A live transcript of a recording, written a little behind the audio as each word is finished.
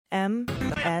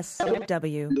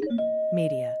MSW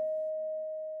Media.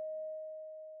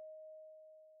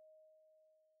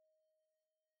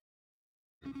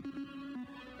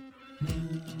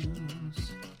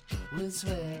 News with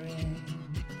swearing.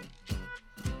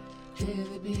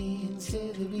 Daily beans,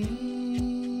 daily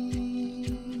beans.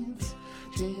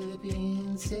 Daily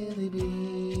beans, daily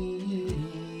beans.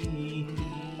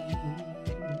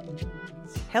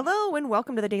 Hello and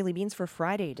welcome to the Daily Beans for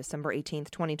Friday, December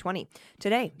 18th, 2020.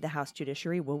 Today, the House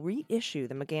Judiciary will reissue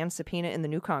the McGahn subpoena in the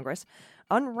new Congress,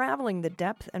 unraveling the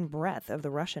depth and breadth of the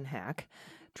Russian hack.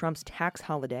 Trump's tax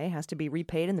holiday has to be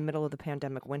repaid in the middle of the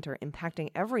pandemic winter, impacting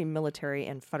every military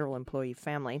and federal employee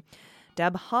family.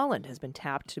 Deb Haaland has been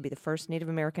tapped to be the first Native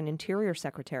American Interior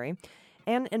Secretary,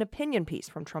 and an opinion piece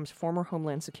from Trump's former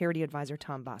Homeland Security Advisor,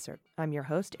 Tom Bossert. I'm your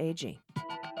host, AG.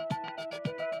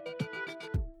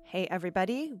 Hey,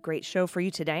 everybody. Great show for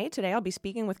you today. Today, I'll be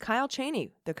speaking with Kyle Cheney,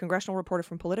 the congressional reporter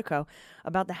from Politico,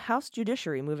 about the House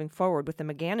Judiciary moving forward with the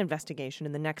McGahn investigation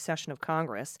in the next session of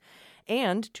Congress.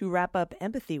 And to wrap up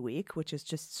Empathy Week, which is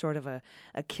just sort of a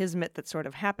kismet that sort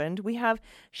of happened, we have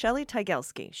Shelly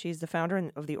Tygielski. She's the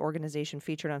founder of the organization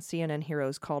featured on CNN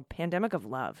Heroes called Pandemic of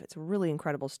Love. It's a really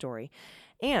incredible story.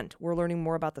 And we're learning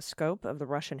more about the scope of the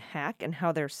Russian hack and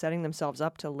how they're setting themselves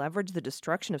up to leverage the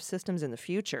destruction of systems in the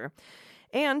future.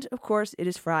 And, of course, it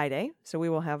is Friday, so we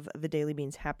will have the Daily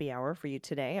Beans happy hour for you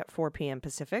today at 4 p.m.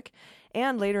 Pacific.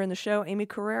 And later in the show, Amy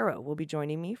Carrero will be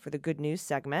joining me for the Good News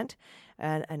segment.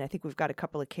 And I think we've got a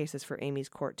couple of cases for Amy's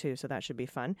court, too, so that should be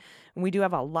fun. And we do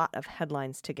have a lot of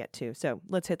headlines to get to, so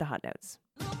let's hit the hot notes.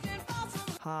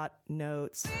 Hot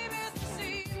notes.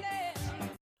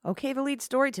 Okay, the lead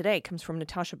story today comes from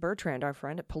Natasha Bertrand, our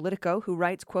friend at Politico, who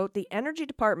writes, quote, "The Energy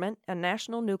Department and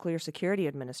National Nuclear Security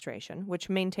Administration, which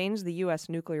maintains the U.S.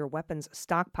 nuclear weapons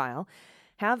stockpile,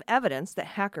 have evidence that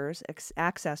hackers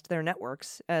accessed their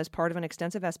networks as part of an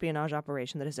extensive espionage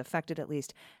operation that has affected at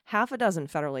least half a dozen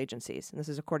federal agencies." And this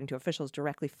is according to officials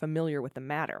directly familiar with the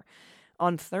matter.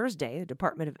 On Thursday, the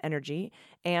Department of Energy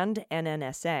and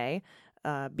NNSA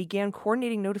began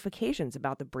coordinating notifications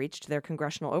about the breach to their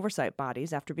congressional oversight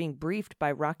bodies after being briefed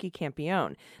by Rocky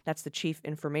Campione. That's the chief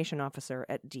information officer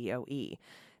at DOE.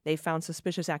 They found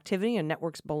suspicious activity in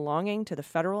networks belonging to the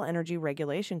Federal Energy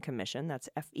Regulation Commission, that's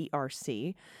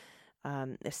FERC,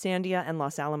 Sandia and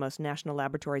Los Alamos National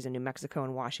Laboratories in New Mexico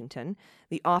and Washington,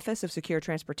 the Office of Secure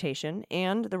Transportation,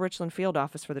 and the Richland Field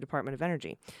Office for the Department of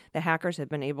Energy. The hackers have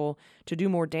been able to do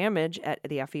more damage at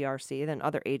the FERC than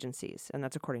other agencies, and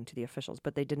that's according to the officials,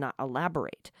 but they did not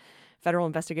elaborate. Federal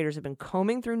investigators have been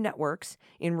combing through networks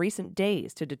in recent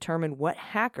days to determine what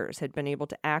hackers had been able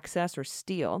to access or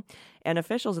steal, and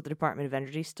officials at the Department of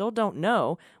Energy still don't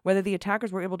know whether the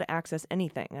attackers were able to access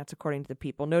anything. That's according to the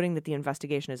people, noting that the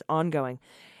investigation is ongoing.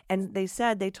 And they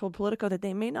told Politico that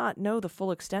they may not know the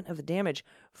full extent of the damage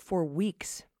for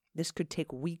weeks. This could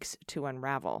take weeks to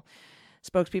unravel.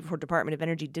 Spokespeople for Department of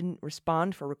Energy didn't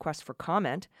respond for requests for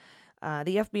comment.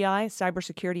 The FBI,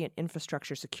 Cybersecurity and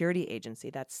Infrastructure Security Agency,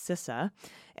 that's CISA,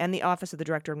 and the Office of the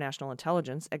Director of National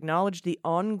Intelligence acknowledged the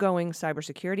ongoing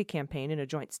cybersecurity campaign in a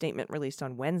joint statement released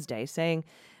on Wednesday, saying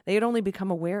they had only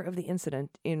become aware of the incident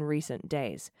in recent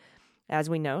days. As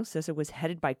we know, CISA was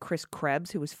headed by Chris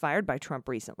Krebs, who was fired by Trump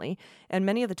recently, and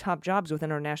many of the top jobs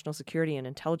within our national security and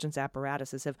intelligence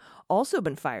apparatuses have also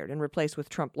been fired and replaced with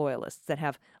Trump loyalists that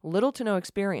have little to no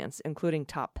experience, including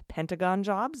top Pentagon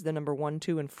jobs, the number 1,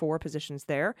 2, and 4 positions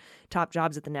there, top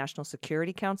jobs at the National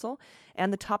Security Council,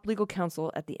 and the top legal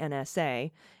counsel at the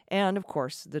NSA, and, of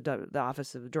course, the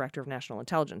Office of the Director of National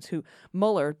Intelligence, who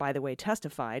Mueller, by the way,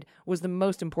 testified was the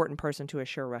most important person to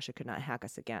assure Russia could not hack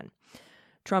us again.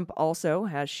 Trump also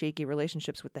has shaky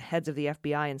relationships with the heads of the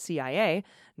FBI and CIA,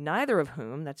 neither of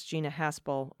whom, that's Gina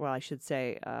Haspel, well, I should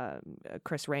say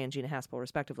Chris Wray and Gina Haspel,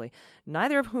 respectively,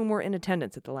 neither of whom were in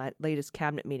attendance at the latest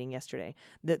cabinet meeting yesterday.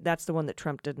 That's the one that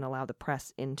Trump didn't allow the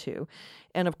press into.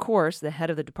 And, of course, the head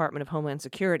of the Department of Homeland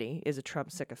Security is a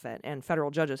Trump sycophant, and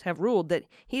federal judges have ruled that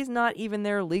he's not even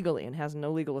there legally and has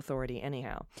no legal authority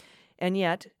anyhow. And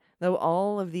yet, though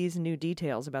all of these new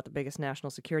details about the biggest national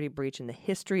security breach in the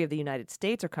history of the United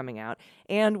States are coming out,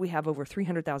 and we have over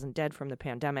 300,000 dead from the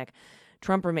pandemic,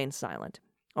 Trump remains silent.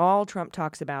 All Trump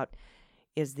talks about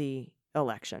is the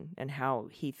election and how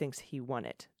he thinks he won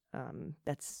it.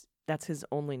 That's his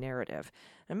only narrative.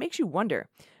 It makes you wonder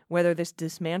whether this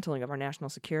dismantling of our national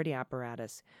security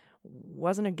apparatus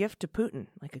wasn't a gift to Putin,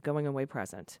 like a going-away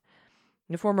present.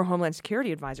 The former Homeland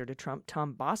Security Advisor to Trump,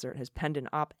 Tom Bossert, has penned an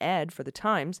op-ed for The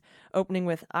Times, opening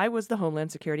with, "I was the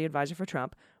Homeland Security Advisor for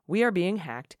Trump. We are being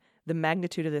hacked. The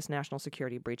magnitude of this national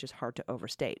security breach is hard to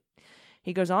overstate."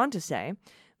 He goes on to say,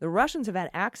 The Russians have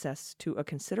had access to a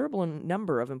considerable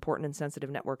number of important and sensitive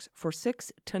networks for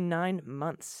 6 to 9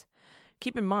 months.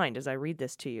 Keep in mind, as I read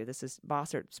this to you, this is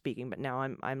Bossert speaking, but now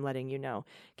I'm letting you know.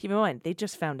 Keep in mind, they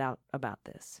just found out about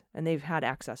this, and they've had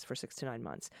access for 6 to 9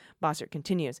 months. Bossert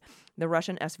continues, the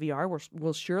Russian SVR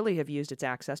will surely have used its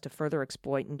access to further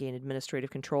exploit and gain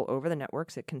administrative control over the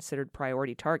networks it considered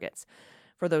priority targets.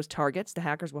 For those targets, the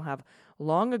hackers will have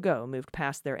long ago moved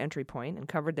past their entry point and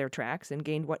covered their tracks and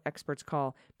gained what experts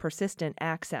call persistent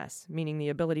access, meaning the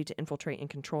ability to infiltrate and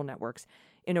control networks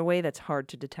in a way that's hard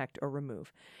to detect or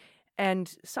remove. And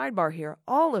sidebar here,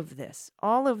 all of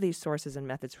these sources and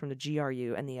methods from the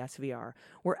GRU and the SVR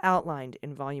were outlined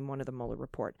in Volume 1 of the Mueller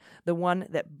report, the one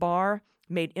that Barr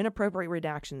made inappropriate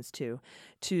redactions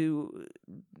to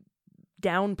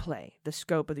downplay the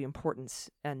scope of the importance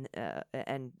and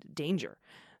danger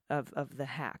of the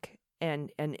hack.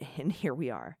 And here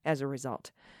we are as a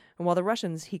result. And while the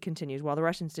Russians, he continues, while the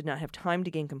Russians did not have time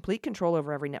to gain complete control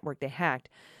over every network they hacked,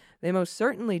 they most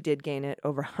certainly did gain it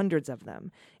over hundreds of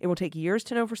them. It will take years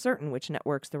to know for certain which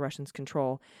networks the Russians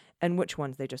control and which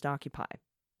ones they just occupy.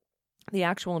 The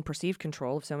actual and perceived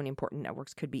control of so many important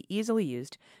networks could be easily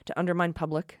used to undermine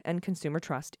public and consumer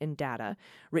trust in data,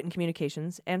 written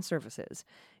communications, and services.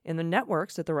 In the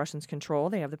networks that the Russians control,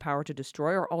 they have the power to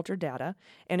destroy or alter data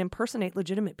and impersonate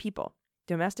legitimate people.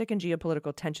 Domestic and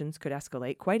geopolitical tensions could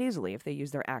escalate quite easily if they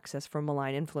use their access for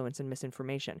malign influence and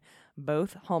misinformation,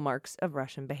 both hallmarks of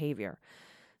Russian behavior.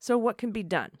 So what can be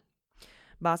done?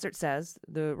 Bossert says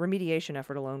the remediation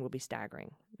effort alone will be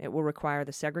staggering. It will require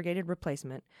the segregated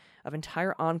replacement of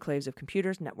entire enclaves of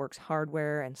computers, networks,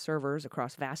 hardware, and servers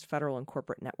across vast federal and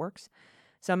corporate networks.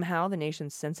 Somehow, the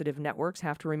nation's sensitive networks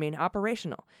have to remain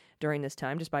operational during this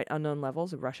time despite unknown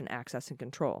levels of Russian access and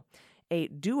control. A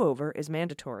do-over is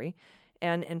mandatory,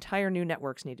 and entire new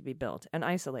networks need to be built and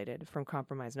isolated from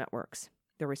compromised networks.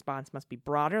 The response must be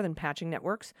broader than patching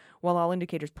networks. While all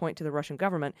indicators point to the Russian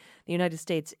government, the United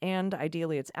States and,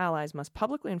 ideally, its allies must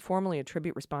publicly and formally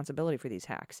attribute responsibility for these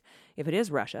hacks. If it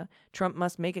is Russia, Trump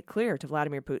must make it clear to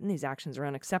Vladimir Putin these actions are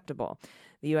unacceptable.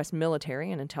 The U.S.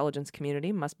 military and intelligence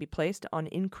community must be placed on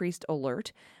increased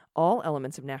alert. All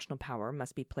elements of national power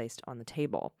must be placed on the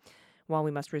table. While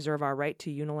we must reserve our right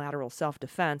to unilateral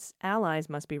self-defense, allies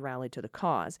must be rallied to the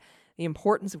cause. The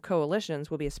importance of coalitions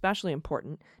will be especially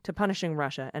important to punishing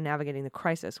Russia and navigating the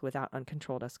crisis without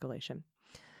uncontrolled escalation.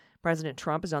 President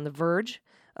Trump is on the verge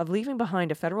of leaving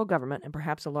behind a federal government and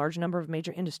perhaps a large number of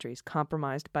major industries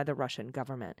compromised by the Russian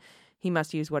government. He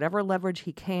must use whatever leverage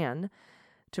he can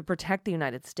to protect the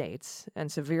United States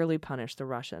and severely punish the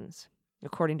Russians.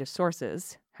 According to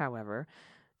sources, however,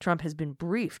 Trump has been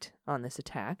briefed on this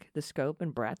attack, the scope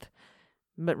and breadth,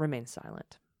 but remains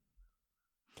silent.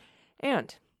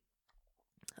 And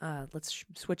let's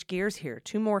switch gears here.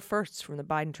 2 more firsts from the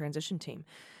Biden transition team.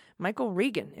 Michael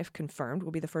Regan, if confirmed,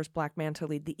 will be the first black man to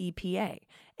lead the EPA,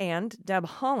 and Deb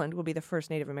Haaland will be the first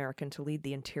Native American to lead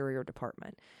the Interior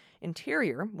Department.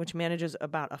 Interior, which manages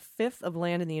about a fifth of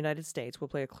land in the United States, will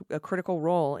play a critical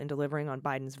role in delivering on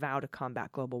Biden's vow to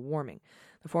combat global warming.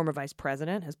 The former vice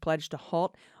president has pledged to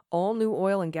halt all new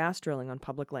oil and gas drilling on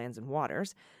public lands and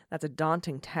waters. That's a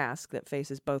daunting task that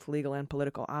faces both legal and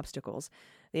political obstacles.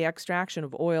 The extraction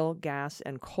of oil, gas,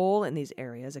 and coal in these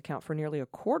areas account for nearly a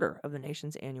quarter of the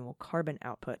nation's annual carbon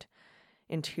output.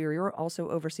 Interior also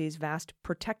oversees vast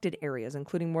protected areas,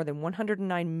 including more than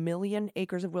 109 million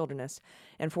acres of wilderness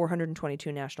and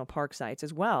 422 national park sites,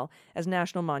 as well as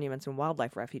national monuments and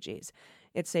wildlife refuges.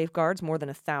 It safeguards more than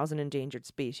 1,000 endangered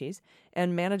species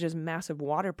and manages massive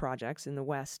water projects in the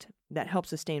West that help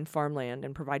sustain farmland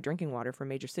and provide drinking water for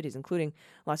major cities, including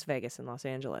Las Vegas and Los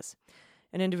Angeles.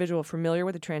 An individual familiar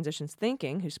with the transition's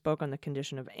thinking, who spoke on the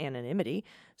condition of anonymity,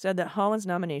 said that Haaland's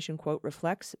nomination, quote,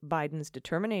 reflects Biden's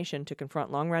determination to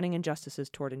confront long-running injustices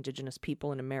toward indigenous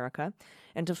people in America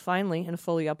and to finally and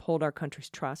fully uphold our country's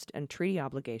trust and treaty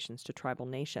obligations to tribal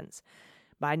nations.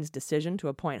 Biden's decision to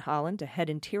appoint Haaland to head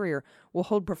Interior will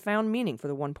hold profound meaning for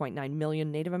the 1.9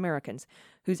 million Native Americans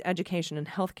whose education and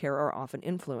health care are often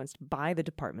influenced by the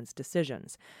department's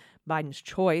decisions. Biden's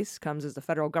choice comes as the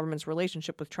federal government's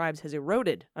relationship with tribes has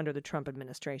eroded under the Trump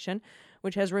administration,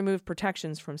 which has removed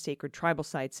protections from sacred tribal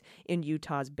sites in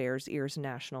Utah's Bears Ears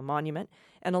National Monument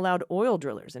and allowed oil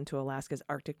drillers into Alaska's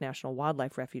Arctic National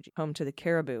Wildlife Refuge, home to the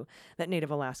caribou that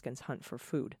Native Alaskans hunt for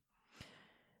food.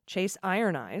 Chase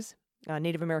Iron Eyes, a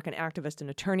Native American activist and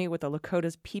attorney with the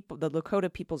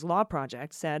Lakota People's Law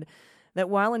Project, said that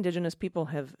while Indigenous people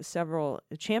have several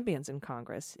champions in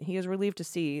Congress, he is relieved to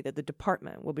see that the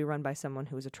department will be run by someone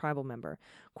who is a tribal member.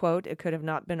 Quote, it could have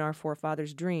not been our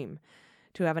forefathers' dream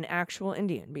to have an actual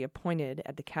Indian be appointed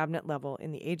at the cabinet level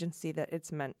in the agency that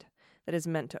is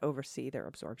meant to oversee their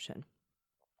absorption.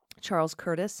 Charles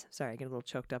Curtis, sorry, I get a little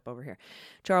choked up over here.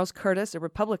 Charles Curtis, a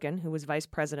Republican who was vice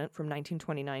president from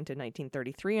 1929 to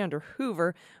 1933 under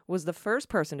Hoover, was the first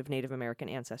person of Native American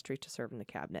ancestry to serve in the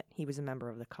cabinet. He was a member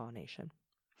of the Kaw Nation.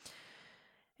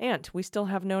 And we still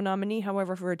have no nominee,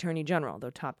 however, for Attorney General,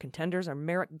 though top contenders are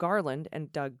Merrick Garland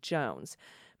and Doug Jones.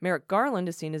 Merrick Garland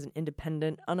is seen as an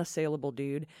independent, unassailable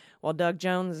dude, while Doug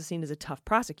Jones is seen as a tough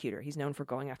prosecutor. He's known for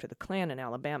going after the Klan in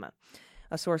Alabama.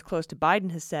 A source close to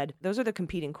Biden has said, those are the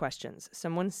competing questions.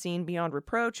 Someone seen beyond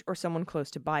reproach or someone close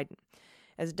to Biden.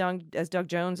 As Doug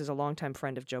Jones is a longtime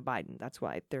friend of Joe Biden. That's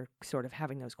why they're sort of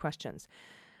having those questions.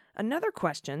 Another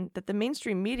question that the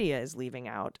mainstream media is leaving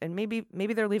out, and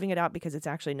maybe they're leaving it out because it's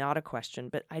actually not a question,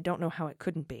 but I don't know how it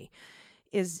couldn't be,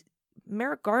 is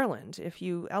Merrick Garland, if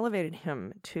you elevated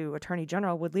him to Attorney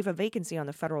General, would leave a vacancy on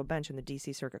the federal bench in the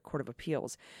D.C. Circuit Court of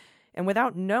Appeals. And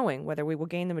without knowing whether we will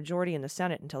gain the majority in the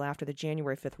Senate until after the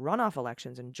January 5th runoff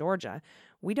elections in Georgia,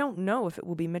 we don't know if it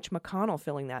will be Mitch McConnell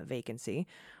filling that vacancy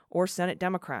or Senate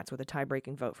Democrats with a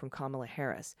tie-breaking vote from Kamala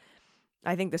Harris.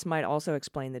 I think this might also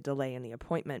explain the delay in the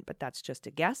appointment, but that's just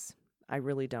a guess. I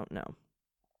really don't know.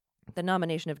 The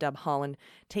nomination of Deb Haaland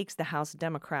takes the House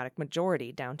Democratic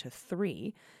majority down to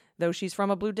 3, though she's from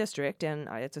a blue district, and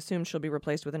it's assumed she'll be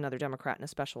replaced with another Democrat in a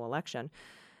special election.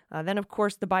 Then, of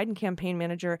course, the Biden campaign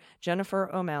manager, Jennifer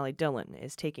O'Malley Dillon,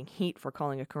 is taking heat for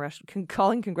calling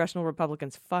congressional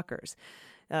Republicans fuckers.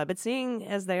 But seeing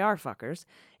as they are fuckers,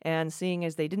 and seeing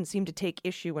as they didn't seem to take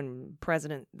issue when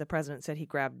the president said he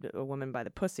grabbed a woman by the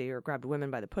pussy, or grabbed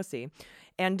women by the pussy,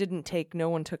 and no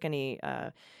one took any,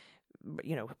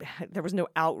 there was no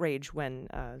outrage when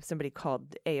somebody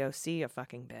called AOC a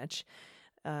fucking bitch.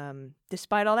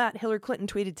 Despite all that, Hillary Clinton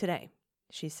tweeted today.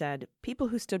 She said, people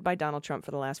who stood by Donald Trump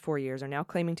for the last 4 years are now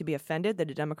claiming to be offended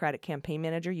that a Democratic campaign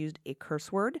manager used a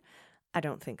curse word. I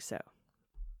don't think so.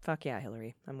 Fuck yeah,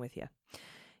 Hillary. I'm with you.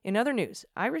 In other news,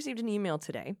 I received an email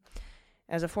today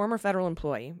as a former federal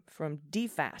employee from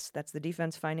DFAS. That's the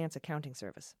Defense Finance Accounting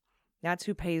Service. That's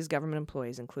who pays government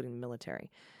employees, including the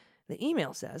military. The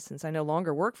email says, since I no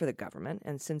longer work for the government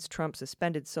and since Trump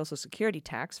suspended Social Security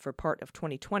tax for part of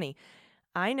 2020,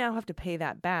 I now have to pay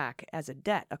that back as a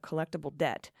debt, a collectible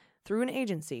debt, through an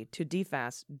agency to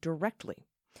DFAS directly.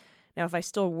 Now, if I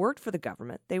still worked for the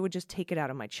government, they would just take it out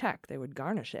of my check. They would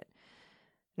garnish it.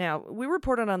 Now, we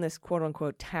reported on this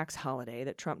quote-unquote tax holiday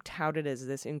that Trump touted as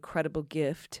this incredible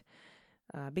gift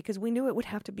because we knew it would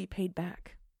have to be paid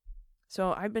back.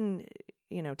 So I've been,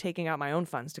 taking out my own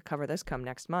funds to cover this come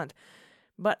next month.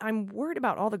 But I'm worried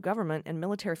about all the government and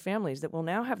military families that will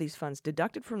now have these funds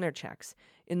deducted from their checks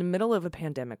in the middle of a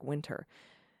pandemic winter.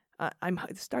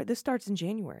 This starts in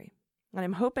January. And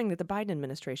I'm hoping that the Biden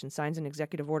administration signs an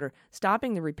executive order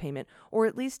stopping the repayment or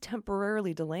at least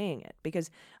temporarily delaying it,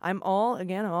 because I'm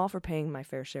all for paying my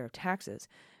fair share of taxes.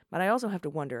 But I also have to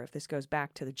wonder if this goes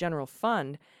back to the general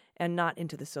fund and not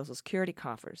into the Social Security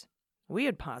coffers. We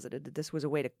had posited that this was a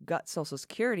way to gut Social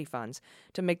Security funds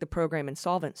to make the program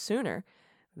insolvent sooner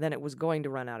than it was going to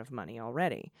run out of money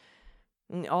already.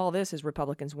 And all this is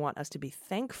Republicans want us to be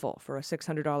thankful for a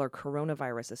 $600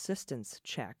 coronavirus assistance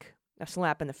check. A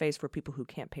slap in the face for people who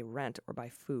can't pay rent or buy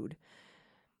food.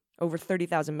 Over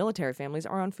 30,000 military families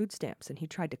are on food stamps, and he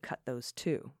tried to cut those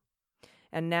too.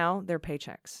 And now their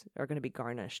paychecks are going to be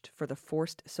garnished for the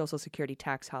forced Social Security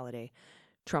tax holiday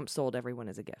Trump sold everyone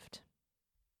as a gift.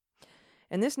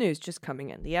 And this news just coming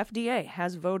in. The FDA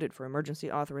has voted for emergency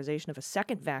authorization of a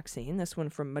second vaccine, this one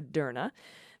from Moderna.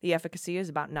 The efficacy is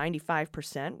about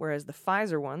 95%, whereas the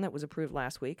Pfizer one that was approved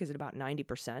last week is at about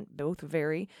 90%, both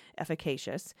very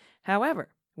efficacious. However,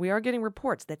 we are getting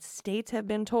reports that states have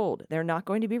been told they're not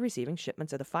going to be receiving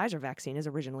shipments of the Pfizer vaccine as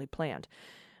originally planned.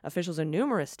 Officials in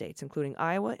numerous states, including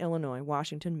Iowa, Illinois,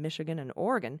 Washington, Michigan, and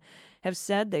Oregon, have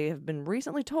said they have been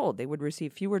recently told they would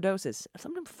receive fewer doses,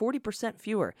 sometimes 40%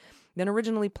 fewer, than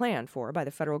originally planned for by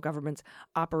the federal government's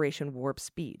Operation Warp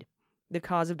Speed. The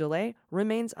cause of delay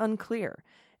remains unclear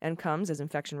and comes as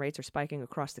infection rates are spiking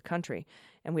across the country,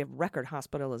 and we have record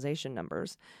hospitalization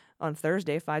numbers. On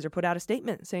Thursday, Pfizer put out a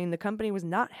statement saying the company was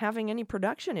not having any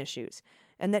production issues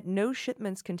and that no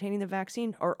shipments containing the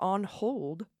vaccine are on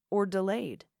hold or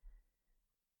delayed.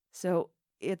 So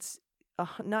it's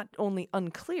not only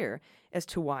unclear as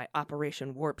to why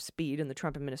Operation Warp Speed and the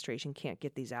Trump administration can't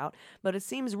get these out, but it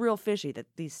seems real fishy that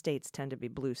these states tend to be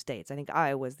blue states. I think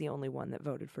Iowa is the only one that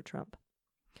voted for Trump.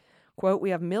 Quote, we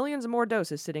have millions more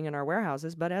doses sitting in our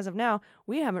warehouses, but as of now,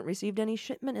 we haven't received any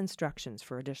shipment instructions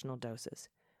for additional doses.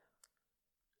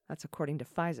 That's according to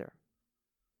Pfizer.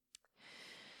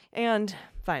 And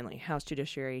finally, House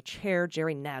Judiciary Chair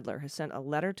Jerry Nadler has sent a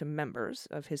letter to members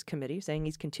of his committee saying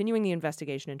he's continuing the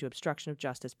investigation into obstruction of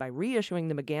justice by reissuing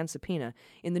the McGahn subpoena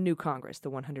in the new Congress, the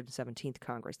 117th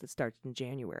Congress that starts in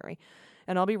January.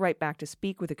 And I'll be right back to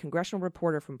speak with a congressional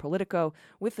reporter from Politico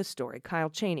with the story, Kyle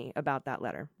Cheney, about that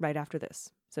letter right after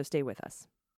this. So stay with us.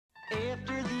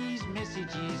 After these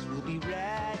messages, we'll be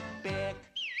right back.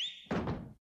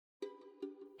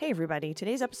 Hey everybody,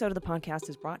 today's episode of the podcast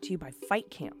is brought to you by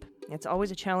Fight Camp. It's always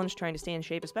a challenge trying to stay in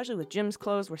shape, especially with gyms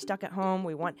closed. We're stuck at home.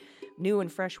 We want new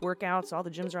and fresh workouts. All the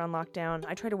gyms are on lockdown.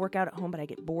 I try to work out at home, but I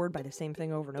get bored by the same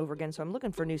thing over and over again, so I'm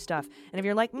looking for new stuff. And if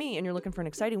you're like me and you're looking for an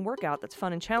exciting workout that's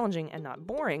fun and challenging and not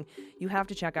boring, you have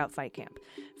to check out Fight Camp.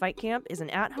 Fight Camp is an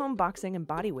at-home boxing and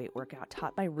bodyweight workout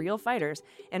taught by real fighters,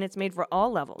 and it's made for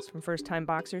all levels, from first-time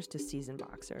boxers to seasoned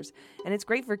boxers. And it's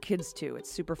great for kids, too.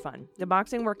 It's super fun. The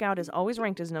boxing workout is always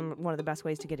ranked as one of the best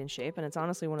ways to get in shape, and it's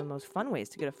honestly one of the most fun ways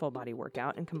to get a full-body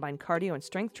workout and combine cardio and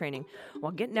strength training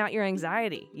while getting out your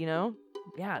anxiety, you know?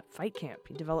 Yeah, Fight Camp.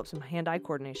 You develop some hand-eye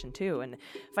coordination, too. And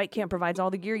Fight Camp provides all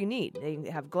the gear you need. They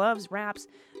have gloves, wraps,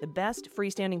 the best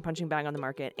freestanding punching bag on the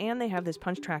market, and they have this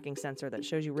punch tracking sensor that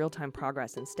shows you real-time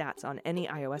progress and stats on any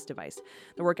iOS device.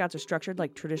 The workouts are structured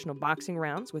like traditional boxing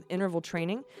rounds with interval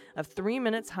training of 3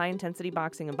 minutes high-intensity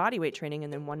boxing and bodyweight training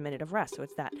and then 1 minute of rest. So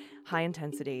it's that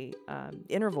high-intensity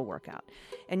interval workout.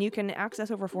 And you can access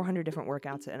over 400 different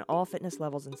workouts at all fitness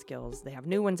levels and skills. They have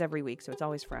new ones every week, so it's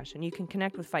always fresh. And you can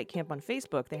connect with Fight Camp on Facebook.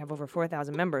 They have over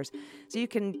 4,000 members, so you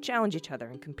can challenge each other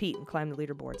and compete and climb the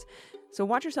leaderboards. So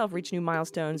watch yourself reach new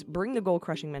milestones, bring the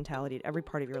goal-crushing mentality to every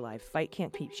part of your life. Fight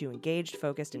Camp keeps you engaged,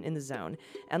 focused, and in the zone.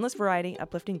 Endless variety,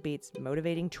 uplifting beats,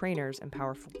 motivating trainers, and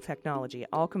powerful technology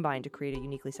all combine to create a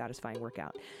uniquely satisfying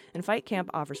workout. And Fight Camp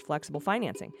offers flexible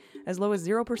financing, as low as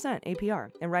 0% APR.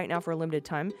 And right now, for a limited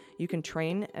time, you can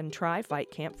train and try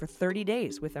Fight Camp for 30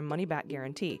 days with a money-back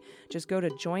guarantee. Just go to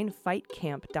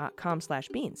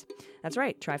joinfightcamp.com/beans. That's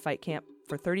right, try Fight Camp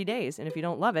for 30 days, and if you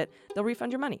don't love it, they'll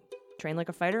refund your money. Train like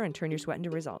a fighter and turn your sweat into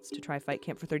results. To try Fight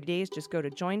Camp for 30 days, just go to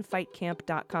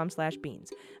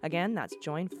joinfightcamp.com/beans. Again, that's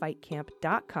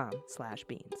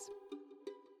joinfightcamp.com/beans.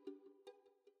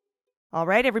 All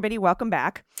right, everybody, welcome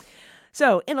back.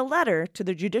 So, in a letter to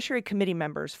the Judiciary Committee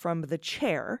members from the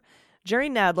chair,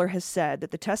 Jerry Nadler has said that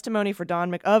the testimony for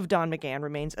Don McGahn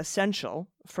remains essential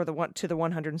for the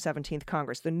 117th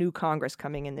Congress, the new Congress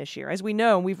coming in this year. As we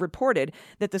know, we've reported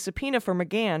that the subpoena for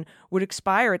McGahn would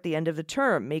expire at the end of the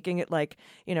term, making it like,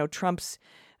 you know, Trump's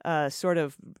sort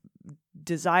of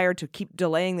desire to keep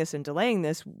delaying this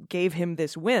gave him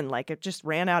this win, like it just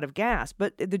ran out of gas.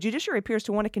 But the judiciary appears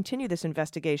to want to continue this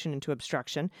investigation into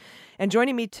obstruction. And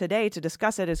joining me today to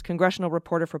discuss it is congressional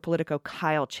reporter for Politico,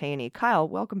 Kyle Cheney. Kyle,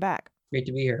 welcome back. Great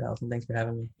to be here, Allison. Thanks for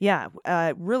having me. Yeah,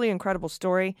 really incredible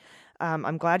story.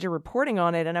 I'm glad you're reporting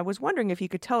on it. And I was wondering if you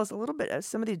could tell us a little bit of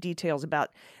some of the details about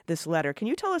this letter. Can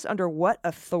you tell us under what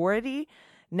authority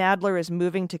Nadler is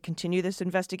moving to continue this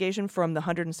investigation from the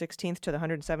 116th to the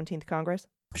 117th Congress?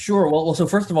 Sure. Well, so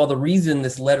first of all, the reason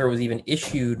this letter was even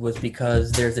issued was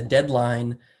because there's a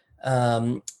deadline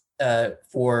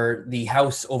for the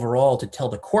House overall to tell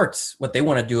the courts what they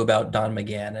want to do about Don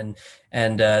McGahn,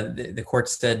 and the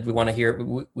courts said we want to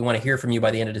hear from you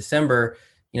by the end of December.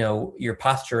 You know, your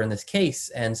posture in this case,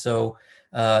 and so.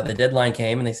 The deadline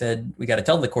came and they said, we got to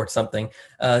tell the court something.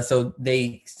 So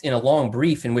they, in a long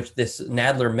brief in which this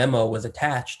Nadler memo was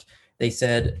attached, they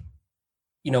said,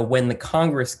 you know, when the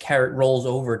Congress rolls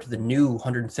over to the new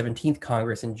 117th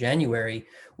Congress in January,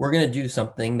 we're going to do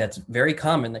something that's very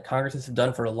common that Congresses have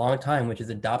done for a long time, which is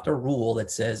adopt a rule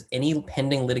that says any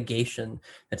pending litigation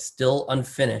that's still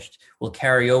unfinished will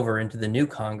carry over into the new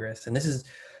Congress. And this is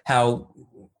how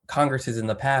Congresses in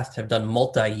the past have done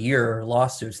multi-year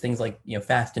lawsuits, things like, you know,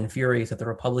 Fast and Furious that the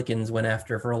Republicans went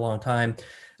after for a long time,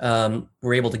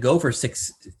 were able to go for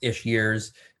 6-ish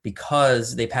years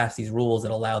because they passed these rules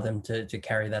that allow them to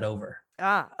carry that over.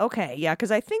 Ah, okay. Yeah,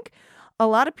 because I think a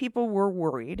lot of people were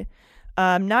worried,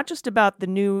 not just about the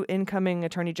new incoming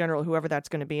Attorney General, whoever that's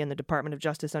going to be in the Department of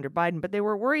Justice under Biden, but they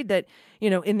were worried that, you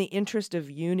know, in the interest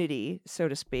of unity, so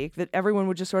to speak, that everyone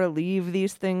would just sort of leave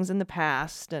these things in the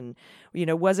past. And, you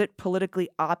know, was it politically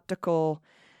optical,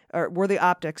 or were the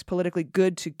optics politically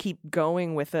good to keep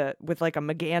going with like a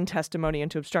McGahn testimony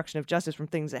into obstruction of justice from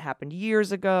things that happened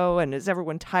years ago? And is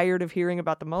everyone tired of hearing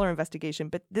about the Mueller investigation?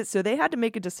 But so they had to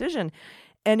make a decision,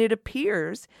 and it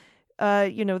appears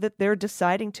that they're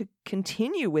deciding to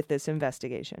continue with this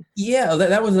investigation. Yeah,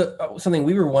 that was something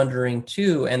we were wondering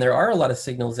too. And there are a lot of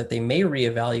signals that they may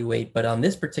reevaluate. But on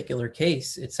this particular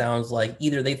case, it sounds like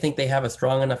either they think they have a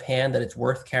strong enough hand that it's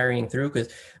worth carrying through. Because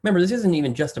remember, this isn't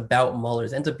even just about Mueller.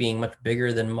 It ends up being much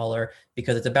bigger than Mueller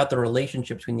because it's about the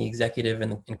relationship between the executive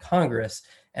and Congress.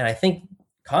 And I think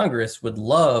Congress would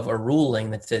love a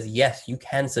ruling that says, yes, you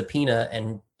can subpoena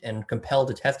and compel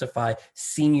to testify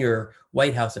senior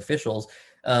White House officials.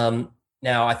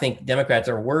 Now, I think Democrats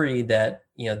are worried that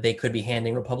they could be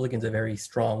handing Republicans a very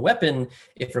strong weapon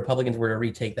if Republicans were to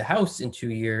retake the House in 2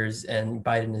 years and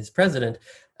Biden is president.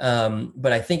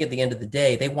 But I think at the end of the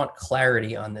day, they want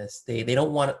clarity on this. They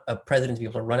don't want a president to be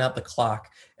able to run out the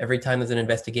clock every time there's an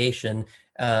investigation.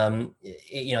 They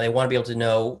want to be able to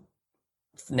know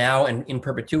now and in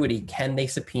perpetuity, can they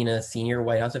subpoena senior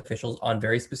White House officials on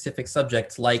very specific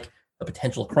subjects like a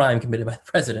potential crime committed by the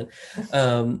president?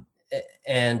 So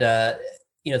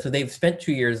they've spent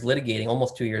 2 years litigating,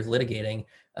 almost 2 years litigating.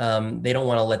 They don't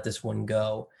want to let this one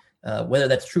go. Whether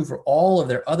that's true for all of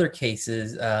their other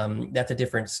cases, that's a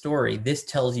different story. This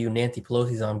tells you Nancy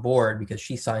Pelosi's on board because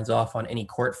she signs off on any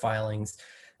court filings,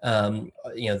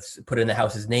 put in the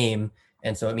House's name.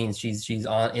 And so it means she's in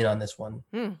on this one.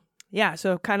 Yeah,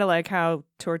 so kind of like how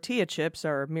tortilla chips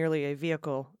are merely a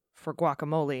vehicle for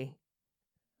guacamole.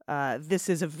 This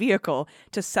is a vehicle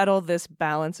to settle this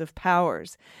balance of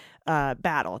powers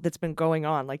battle that's been going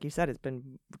on. Like you said, it's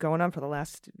been going on for the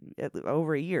last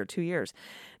over a year, 2 years.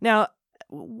 Now,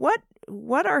 what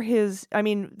are his,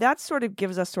 that sort of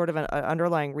gives us sort of an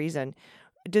underlying reason.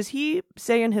 Does he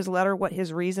say in his letter what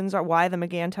his reasons are, why the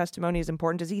McGahn testimony is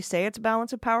important? Does he say it's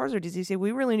balance of powers, or does he say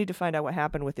we really need to find out what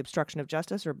happened with the obstruction of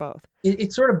justice, or both?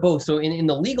 It's sort of both. So in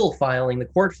the legal filing, the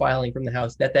court filing from the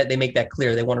House, that they make that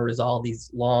clear. They want to resolve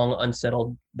these long,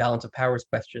 unsettled balance of powers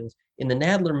questions. In the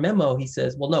Nadler memo, he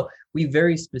says, well, no, we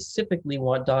very specifically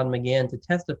want Don McGahn to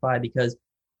testify because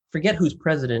forget who's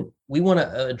president. We want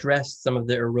to address some of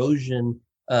the erosion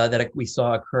that we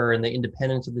saw occur in the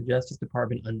independence of the Justice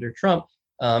Department under Trump.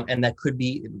 And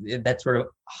that sort of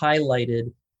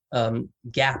highlighted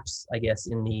gaps, I guess,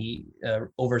 in the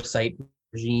oversight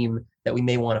regime that we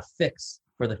may want to fix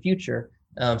for the future.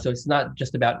 So it's not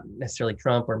just about necessarily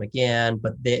Trump or McGahn,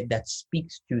 but that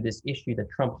speaks to this issue that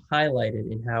Trump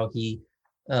highlighted in how he,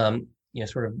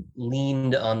 sort of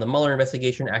leaned on the Mueller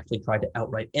investigation, actually tried to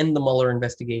outright end the Mueller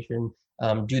investigation.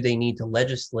 Do they need to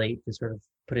legislate to sort of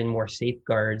put in more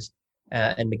safeguards?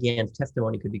 And McGahn's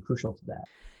testimony could be crucial to that.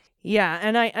 Yeah,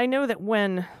 and I know that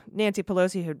when Nancy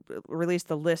Pelosi had released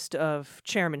the list of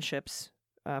chairmanships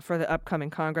for the upcoming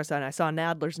Congress, and I saw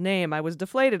Nadler's name, I was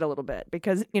deflated a little bit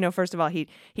because, first of all, he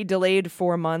delayed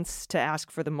 4 months to ask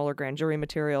for the Mueller grand jury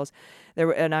materials.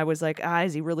 And I was like,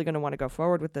 is he really going to want to go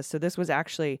forward with this? So this was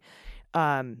actually,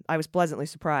 I was pleasantly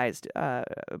surprised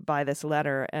by this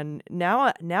letter. And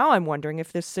now I'm wondering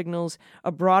if this signals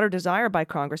a broader desire by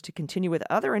Congress to continue with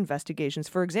other investigations.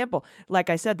 For example, like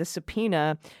I said, the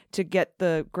subpoena to get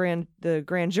the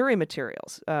grand jury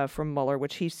materials from Mueller,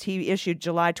 which he issued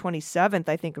July 27th,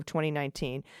 I think, of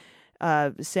 2019,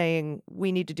 saying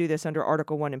we need to do this under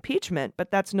Article 1 impeachment,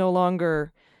 but that's no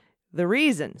longer the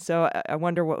reason. So I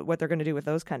wonder what they're going to do with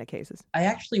those kind of cases. I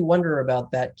actually wonder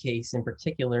about that case in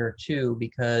particular, too,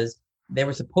 because they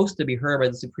were supposed to be heard by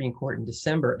the Supreme Court in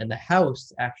December, and the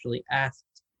House actually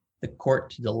asked the court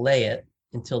to delay it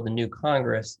until the new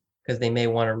Congress because they may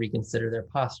want to reconsider their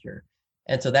posture.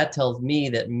 And so that tells me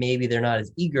that maybe they're not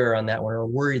as eager on that one or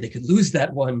worried they could lose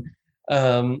that one.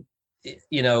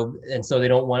 And so they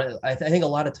don't want to. I think a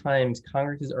lot of times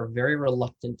Congresses are very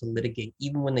reluctant to litigate,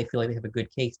 even when they feel like they have a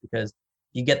good case, because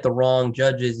you get the wrong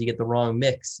judges, you get the wrong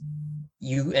mix,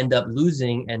 you end up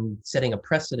losing and setting a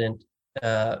precedent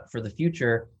for the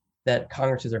future that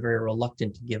Congresses are very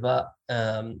reluctant to give up.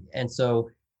 And so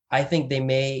I think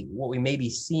what we may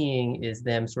be seeing is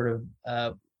them sort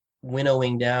of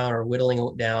whittling down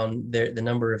the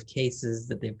number of cases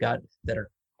that they've got that are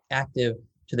active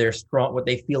to their what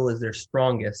they feel is their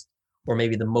strongest, or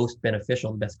maybe the most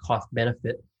beneficial, the best cost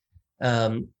benefit.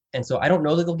 And so I don't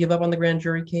know that they'll give up on the grand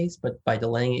jury case, but by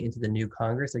delaying it into the new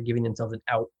Congress, they're giving themselves an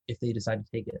out if they decide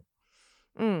to take it.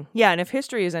 Yeah, and if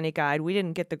history is any guide, we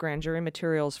didn't get the grand jury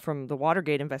materials from the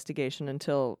Watergate investigation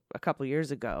until a couple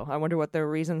years ago. I wonder what their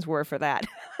reasons were for that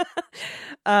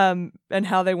and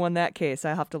how they won that case.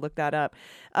 I have to look that up.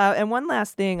 And one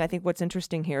last thing, I think what's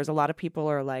interesting here is a lot of people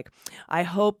are like, I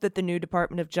hope that the new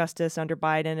Department of Justice under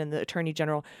Biden and the Attorney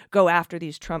General go after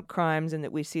these Trump crimes and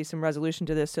that we see some resolution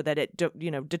to this so that it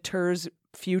deters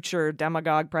future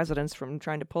demagogue presidents from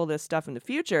trying to pull this stuff in the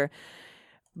future.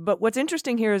 But what's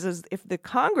interesting here is if the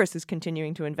Congress is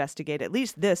continuing to investigate at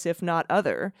least this, if not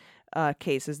other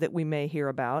cases that we may hear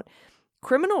about,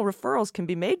 criminal referrals can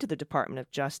be made to the Department of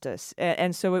Justice.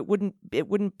 And so it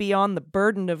wouldn't be on the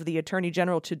burden of the Attorney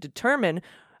General to determine.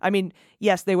 I mean,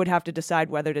 yes, they would have to decide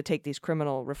whether to take these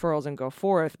criminal referrals and go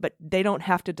forth, but they don't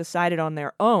have to decide it on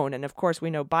their own. And of course, we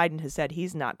know Biden has said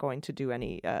he's not going to do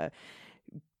any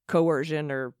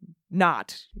coercion or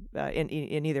not in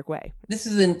either way. This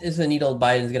is a needle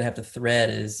Biden's going to have to thread.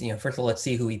 Is, first of all, let's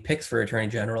see who he picks for Attorney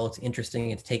General. It's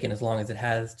interesting. It's taken as long as it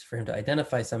has for him to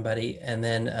identify somebody, and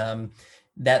then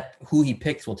that who he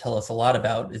picks will tell us a lot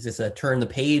about. Is this a turn the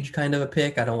page kind of a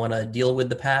pick? I don't want to deal with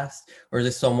the past, or is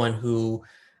this someone who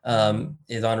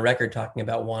is on record talking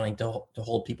about wanting to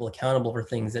hold people accountable for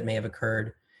things that may have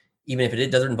occurred, even if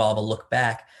it doesn't involve a look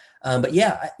back. But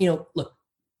yeah, look.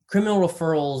 Criminal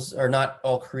referrals are not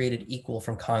all created equal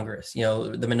from Congress.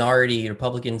 The minority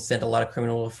Republicans sent a lot of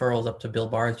criminal referrals up to Bill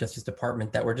Barr's Justice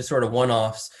Department that were just sort of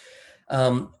one-offs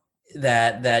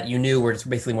that you knew were just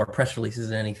basically more press releases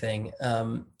than anything.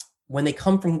 When they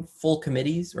come from full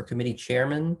committees or committee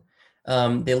chairmen,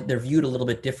 they're viewed a little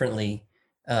bit differently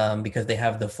because they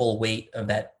have the full weight of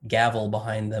that gavel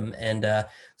behind them. And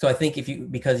so I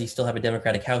think because you still have a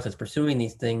Democratic House that's pursuing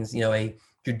these things, a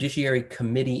Judiciary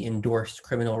Committee endorsed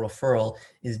criminal referral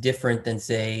is different than,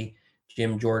 say,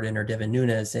 Jim Jordan or Devin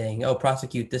Nunes saying, "Oh,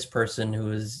 prosecute this person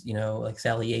who is, like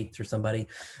Sally Yates or somebody,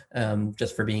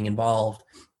 just for being involved."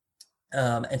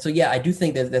 And so, yeah, I do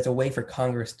think that there's a way for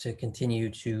Congress to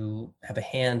continue to have a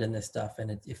hand in this stuff.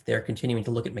 And if they're continuing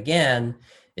to look at McGahn,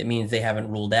 it means they haven't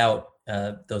ruled out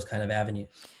those kind of avenues.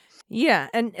 Yeah,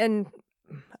 and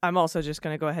I'm also just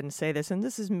going to go ahead and say this, and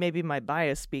this is maybe my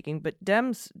bias speaking, but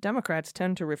Democrats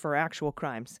tend to refer actual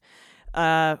crimes,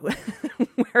 whereas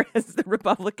the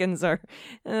Republicans are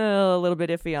a little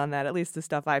bit iffy on that, at least the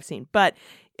stuff I've seen. But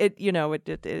it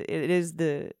is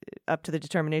up to the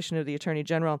determination of the Attorney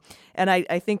General. And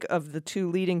I think of the two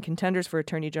leading contenders for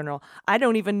Attorney General, I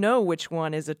don't even know which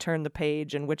one is a turn the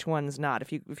page and which one's not.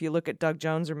 If you look at Doug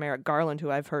Jones or Merrick Garland, who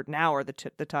I've heard now are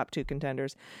the top two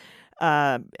contenders.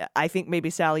 I think maybe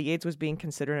Sally Yates was being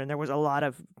considered, and there was a lot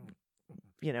of,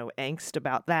 angst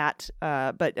about that.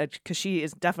 But because she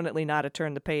is definitely not a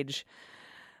turn the page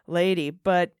lady.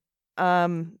 But I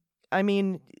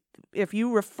mean, if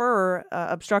you refer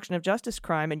obstruction of justice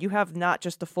crime, and you have not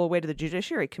just the full weight of the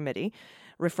Judiciary Committee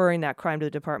referring that crime to the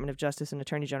Department of Justice and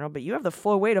Attorney General, but you have the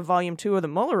full weight of Volume 2 of the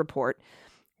Mueller report,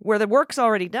 where the work's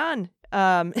already done.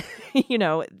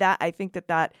 That I think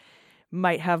that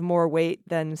might have more weight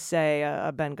than, say,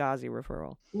 a Benghazi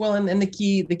referral. Well, and the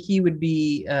key would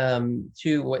be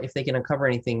to if they can uncover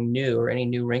anything new or any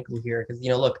new wrinkle here, because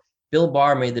look, Bill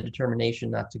Barr made the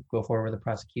determination not to go forward with a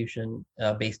prosecution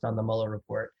based on the Mueller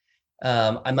report.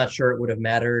 I'm not sure it would have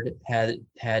mattered had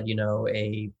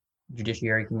a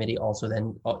Judiciary Committee also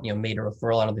then made a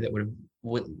referral. I don't think that would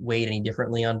have weighed any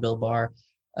differently on Bill Barr.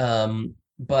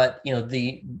 But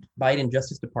the Biden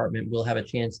Justice Department will have a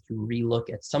chance to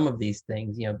relook at some of these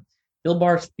things. Bill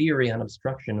Barr's theory on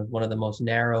obstruction was one of the most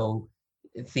narrow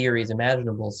theories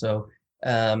imaginable. So,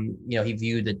 he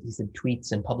viewed that he said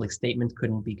tweets and public statements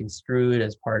couldn't be construed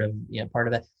as part of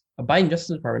that. A Biden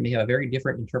Justice Department may have a very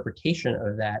different interpretation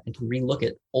of that and can relook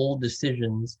at old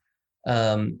decisions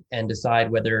and decide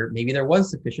whether maybe there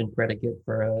was sufficient predicate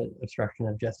for an obstruction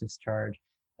of justice charge.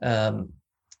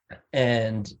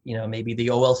 And maybe the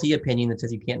OLC opinion that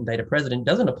says you can't indict a president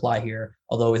doesn't apply here,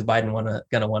 although is Biden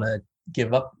gonna want to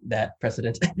give up that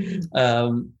precedent,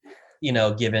 given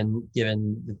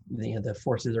the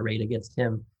forces arrayed against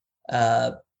him.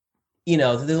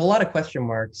 There's a lot of question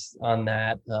marks on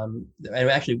that. And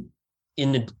actually,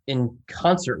 in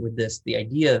concert with this, the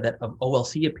idea that of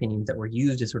OLC opinions that were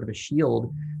used as sort of a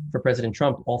shield for President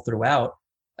Trump all throughout,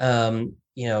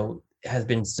 has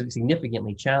been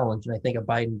significantly challenged. And I think a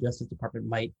Biden Justice Department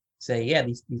might say, yeah,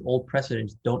 these old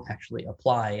precedents don't actually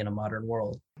apply in a modern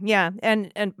world. Yeah.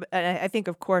 And I think,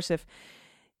 of course, if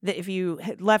you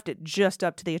had left it just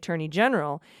up to the Attorney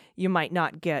General, you might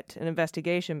not get an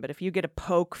investigation. But if you get a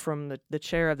poke from the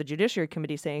chair of the Judiciary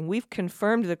Committee saying, we've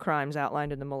confirmed the crimes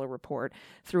outlined in the Mueller report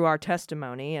through our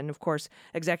testimony, and of course,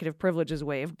 executive privilege is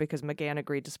waived because McGahn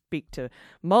agreed to speak to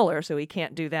Mueller, so he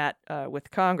can't do that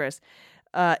with Congress.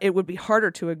 It would be harder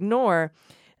to ignore.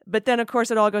 But then, of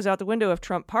course, it all goes out the window if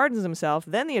Trump pardons himself.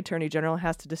 Then the Attorney General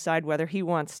has to decide whether he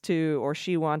wants to or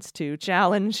she wants to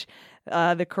challenge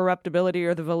the corruptibility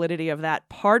or the validity of that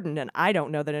pardon. And I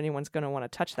don't know that anyone's going to want to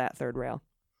touch that third rail.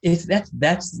 That's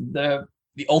the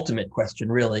the ultimate question,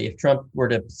 really. If Trump were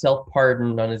to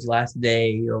self-pardon on his last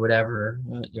day or whatever,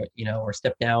 or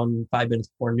step down 5 minutes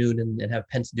before noon and have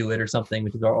Pence do it or something,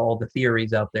 which is all the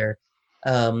theories out there,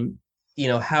 um,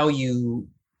 how you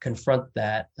confront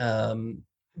that,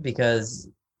 because,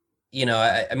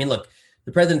 I mean, look,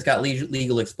 the president's got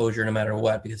legal exposure no matter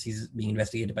what because he's being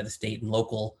investigated by the state and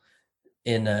local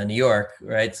in New York,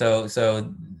 right? So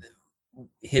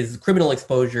his criminal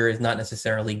exposure is not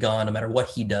necessarily gone no matter what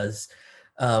he does.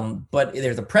 But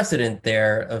there's a precedent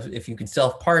there of if you can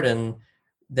self-pardon,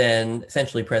 then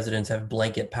essentially presidents have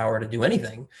blanket power to do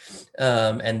anything.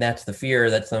 And that's the fear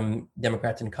that some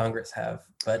Democrats in Congress have.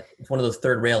 But it's one of those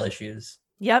third rail issues.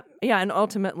 Yep. Yeah. And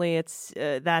ultimately, it's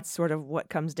that's sort of what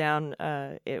comes down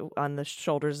on the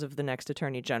shoulders of the next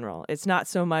attorney general. It's not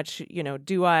so much,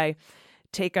 do I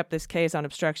take up this case on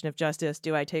obstruction of justice?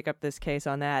 Do I take up this case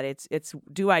on that? It's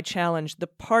do I challenge the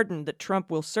pardon that Trump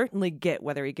will certainly get,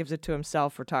 whether he gives it to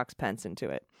himself or talks Pence into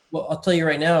it? Well, I'll tell you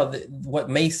right now that what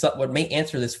may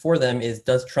answer this for them is,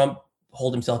 does Trump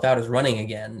hold himself out as running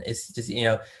again? It's just,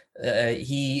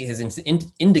 he has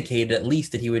indicated at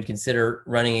least that he would consider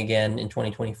running again in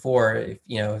 2024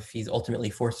 if he's ultimately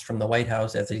forced from the White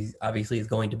House, as he obviously is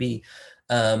going to be.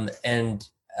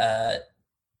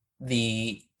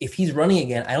 If he's running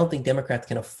again, I don't think Democrats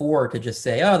can afford to just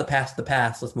say, oh, the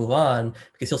past, let's move on,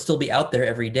 because he'll still be out there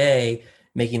every day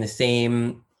making the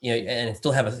same, and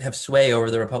still have sway over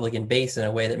the Republican base in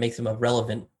a way that makes him a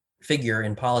relevant figure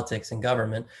in politics and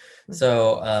government. Mm-hmm.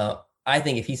 So I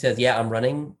think if he says, yeah, I'm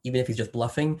running, even if he's just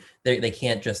bluffing, they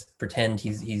can't just pretend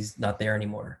he's not there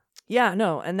anymore. Yeah,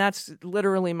 no, and that's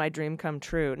literally my dream come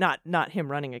true. Not him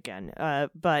running again,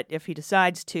 but if he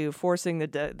decides to, forcing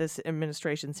this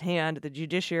administration's hand, the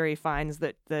judiciary finds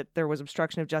that there was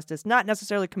obstruction of justice, not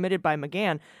necessarily committed by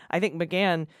McGahn. I think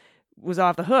McGahn was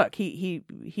off the hook. He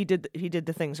did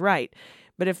the things right.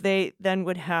 But if they then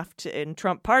would have to, and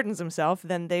Trump pardons himself,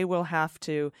 then they will have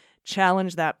to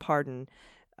challenge that pardon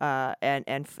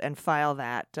and file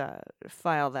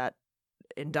that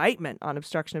indictment on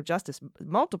obstruction of justice,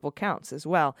 multiple counts as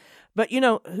well. But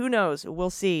who knows? We'll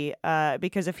see.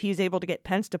 Because if he's able to get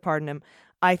Pence to pardon him,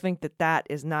 I think that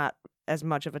is not as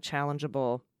much of a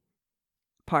challengeable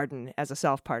pardon as a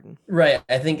self-pardon. Right.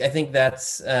 I think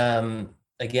that's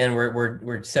again,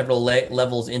 we're several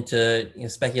levels into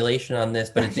speculation on this,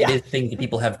 but it is things that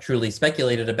people have truly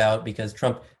speculated about, because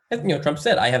Trump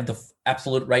said, I have the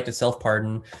absolute right to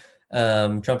self-pardon.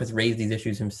 Trump has raised these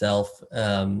issues himself.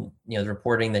 The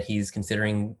reporting that he's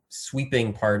considering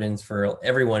sweeping pardons for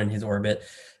everyone in his orbit.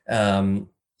 And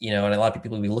a lot of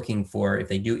people will be looking for, if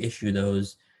they do issue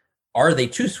those, are they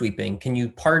too sweeping? Can you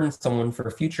pardon someone for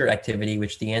future activity?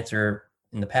 Which the answer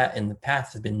in the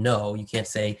past has been no. You can't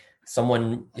say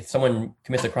if someone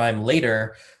commits a crime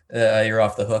later, you're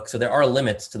off the hook. So there are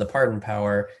limits to the pardon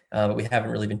power, but we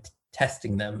haven't really been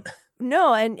testing them.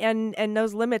 No, and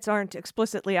those limits aren't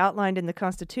explicitly outlined in the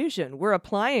Constitution. We're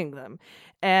applying them.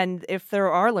 And if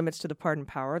there are limits to the pardon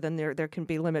power, then there can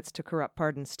be limits to corrupt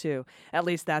pardons too. At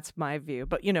least that's my view.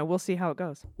 But, we'll see how it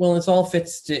goes. Well, this all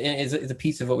fits is a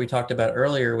piece of what we talked about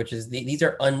earlier, which is these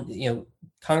are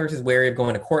Congress is wary of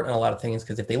going to court on a lot of things,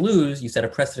 because if they lose, you set a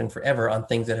precedent forever on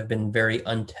things that have been very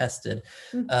untested.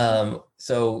 Mm-hmm.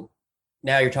 So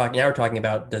now we're talking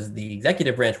about, does the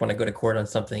executive branch want to go to court on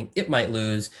something it might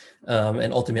lose,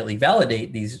 and ultimately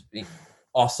validate these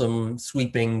awesome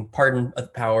sweeping pardon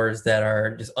powers that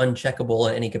are just uncheckable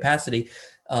in any capacity,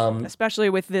 especially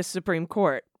with this Supreme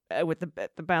Court, with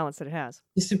the balance that it has.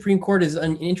 The Supreme Court is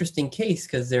an interesting case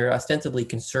because they're ostensibly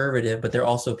conservative, but they're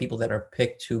also people that are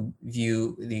picked to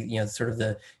view the sort of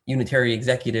the unitary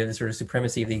executive, the sort of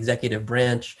supremacy of the executive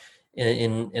branch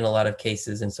in a lot of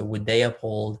cases. And so would they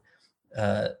uphold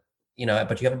but you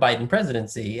have a Biden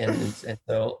presidency, and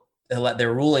so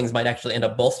their rulings might actually end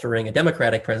up bolstering a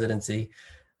Democratic presidency.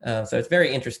 So it's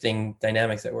very interesting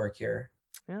dynamics at work here.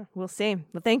 Yeah, we'll see.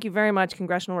 Well, thank you very much,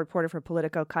 congressional reporter for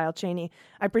Politico, Kyle Cheney.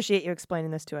 I appreciate you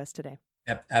explaining this to us today.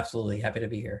 Absolutely. Happy to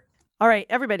be here. All right,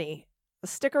 everybody,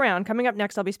 stick around. Coming up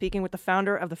next, I'll be speaking with the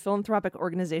founder of the philanthropic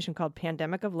organization called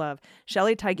Pandemic of Love,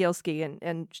 Shelly Tygielski,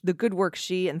 and the good work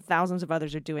she and thousands of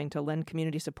others are doing to lend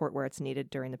community support where it's needed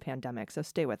during the pandemic. So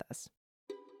stay with us.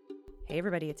 Hey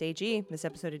everybody, it's AG. This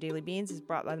episode of Daily Beans is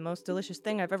brought by the most delicious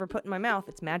thing I've ever put in my mouth.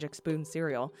 It's Magic Spoon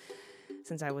cereal.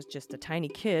 Since I was just a tiny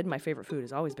kid, my favorite food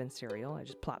has always been cereal. I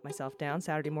just plop myself down,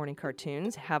 Saturday morning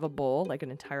cartoons, have a bowl, like an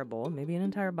entire bowl, maybe an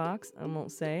entire box, I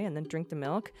won't say, and then drink the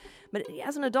milk. But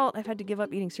as an adult, I've had to give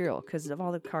up eating cereal because of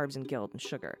all the carbs and guilt and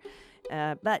sugar.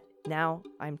 But now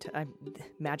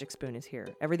Magic Spoon is here.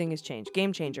 Everything has changed.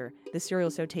 Game changer. This cereal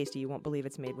is so tasty you won't believe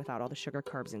it's made without all the sugar,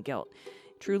 carbs, and guilt.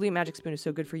 Truly, Magic Spoon is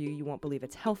so good for you, you won't believe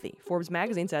it's healthy. Forbes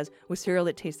magazine says, with cereal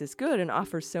that tastes this good and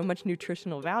offers so much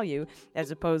nutritional value, as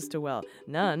opposed to, well,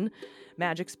 none,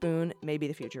 Magic Spoon may be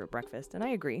the future of breakfast. And I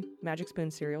agree. Magic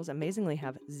Spoon cereals amazingly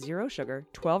have 0 sugar,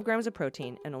 12 grams of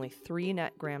protein, and only 3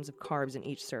 net grams of carbs in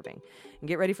each serving. And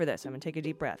get ready for this. I'm going to take a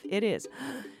deep breath. It is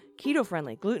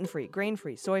keto-friendly, gluten-free,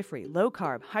 grain-free, soy-free,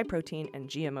 low-carb, high-protein, and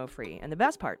GMO-free. And the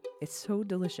best part, it's so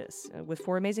delicious. With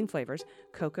 4 amazing flavors,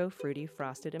 cocoa, fruity,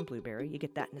 frosted, and blueberry. You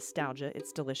get that nostalgia.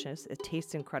 It's delicious. It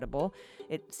tastes incredible.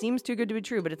 It seems too good to be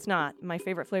true, but it's not. My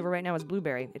favorite flavor right now is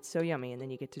blueberry. It's so yummy, and then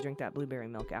you get to drink that blueberry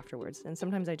milk afterwards. And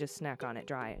sometimes I just snack on it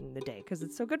dry in the day because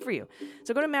it's so good for you.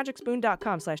 So go to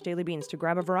magicspoon.com/dailybeans to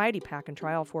grab a variety pack and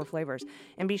try all 4 flavors.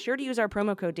 And be sure to use our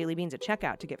promo code dailybeans at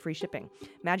checkout to get free shipping.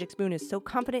 Magic Spoon is so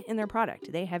confident in their product,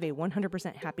 they have a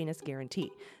 100% happiness guarantee.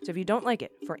 So if you don't like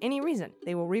it for any reason,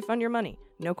 they will refund your money.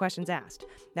 No questions asked.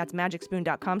 That's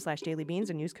magicspoon.com/dailybeans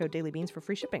and use code dailybeans for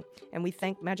free shipping. And we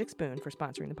thank Magic Spoon for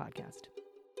sponsoring the podcast.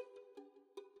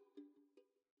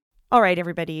 All right,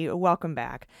 everybody, welcome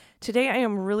back. Today, I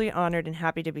am really honored and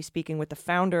happy to be speaking with the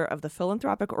founder of the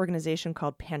philanthropic organization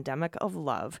called Pandemic of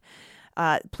Love.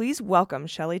 Please welcome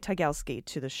Shelly Tygielski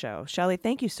to the show. Shelly,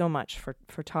 thank you so much for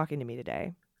talking to me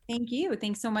today. Thank you.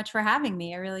 Thanks so much for having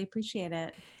me. I really appreciate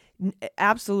it.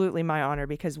 Absolutely my honor,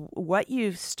 because what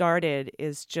you've started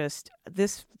is just,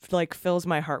 this like fills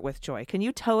my heart with joy. Can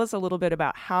you tell us a little bit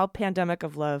about how Pandemic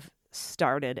of Love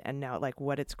started and now like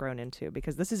what it's grown into?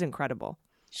 Because this is incredible.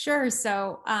 Sure.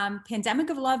 So Pandemic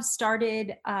of Love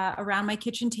started around my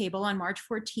kitchen table on March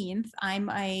 14th. I'm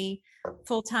a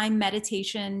full-time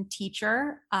meditation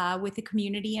teacher with a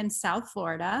community in South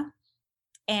Florida.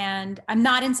 And I'm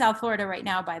not in South Florida right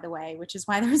now, by the way, which is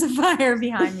why there's a fire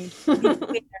behind me.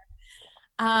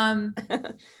 But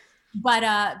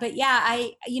yeah,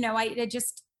 I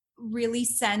just really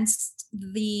sensed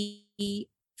the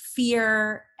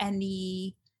fear and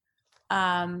the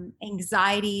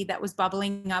anxiety that was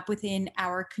bubbling up within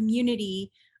our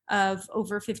community of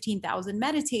over 15,000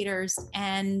 meditators.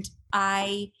 And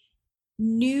I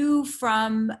knew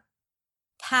from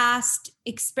past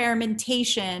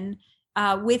experimentation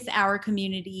with our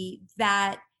community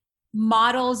that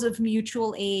models of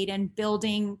mutual aid and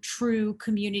building true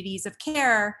communities of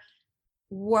care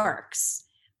works.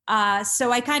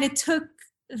 So I kind of took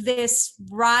this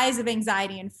rise of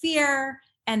anxiety and fear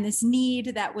and this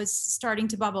need that was starting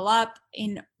to bubble up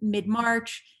in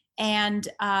mid-March, and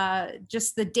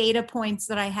just the data points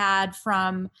that I had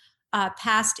from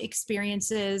past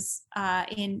experiences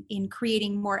in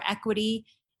creating more equity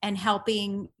and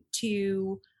helping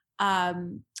to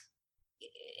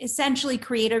essentially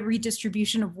create a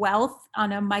redistribution of wealth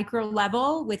on a micro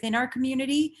level within our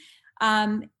community.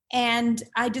 And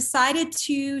I decided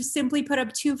to simply put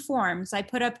up 2 forms. I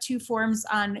put up 2 forms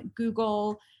on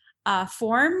Google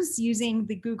Forms using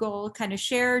the Google kind of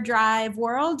share drive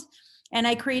world. And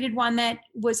I created one that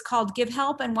was called Give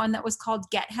Help and one that was called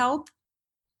Get Help.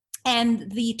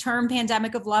 And the term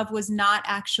Pandemic of Love was not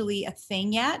actually a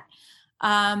thing yet.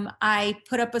 I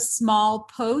put up a small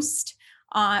post,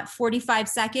 45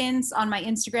 seconds on my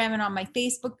Instagram and on my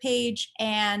Facebook page.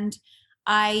 And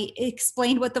I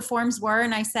explained what the forms were.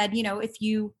 And I said, if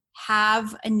you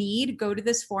have a need, go to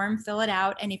this form, fill it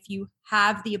out. And if you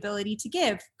have the ability to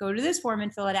give, go to this form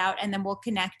and fill it out, and then we'll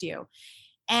connect you.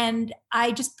 And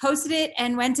I just posted it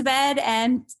and went to bed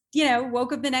and,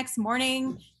 woke up the next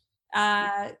morning,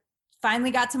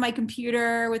 finally got to my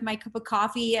computer with my cup of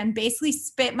coffee and basically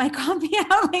spit my coffee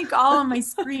out like all on my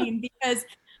screen, because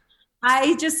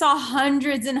I just saw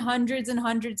hundreds and hundreds and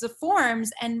hundreds of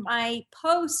forms, and my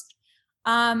post,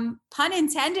 pun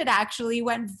intended, actually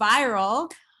went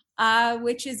viral,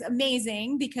 which is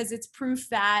amazing because it's proof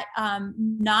that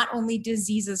not only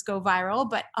diseases go viral,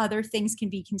 but other things can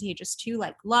be contagious too,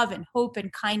 like love and hope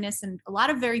and kindness and a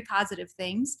lot of very positive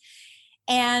things.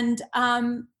 And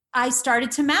I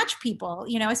started to match people.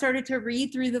 I started to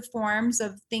read through the forms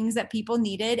of things that people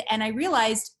needed, and I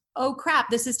realized, oh crap,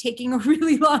 this is taking a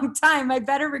really long time. I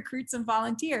better recruit some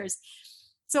volunteers.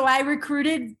 So I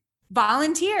recruited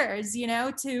volunteers,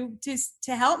 to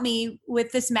help me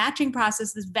with this matching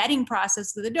process, this vetting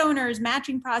process, the donors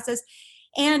matching process.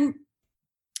 And,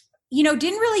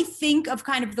 didn't really think of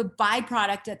kind of the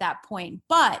byproduct at that point.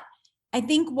 But I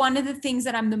think one of the things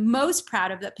that I'm the most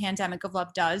proud of that Pandemic of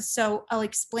Love does, so I'll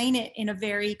explain it in a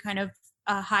very kind of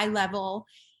high level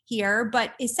here,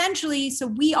 but essentially, so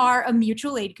we are a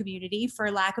mutual aid community,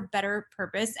 for lack of better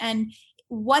purpose. And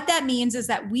what that means is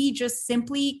that we just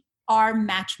simply are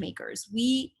matchmakers.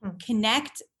 We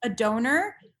connect a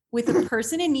donor with a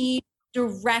person in need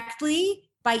directly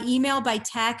by email, by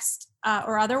text,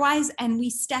 or otherwise, and we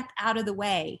step out of the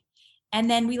way. And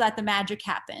then we let the magic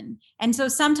happen. And so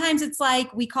sometimes it's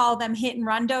like, we call them hit and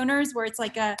run donors, where it's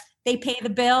like they pay the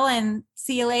bill and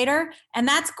see you later. And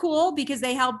that's cool because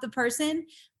they help the person.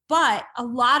 But a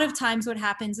lot of times what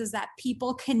happens is that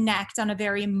people connect on a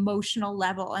very emotional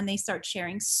level and they start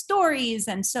sharing stories.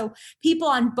 And so people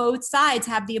on both sides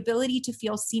have the ability to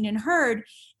feel seen and heard.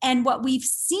 And what we've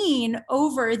seen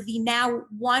over the now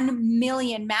 1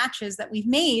 million matches that we've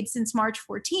made since March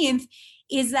 14th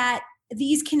is that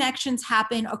these connections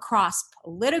happen across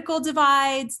political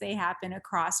divides, they happen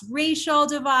across racial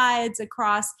divides,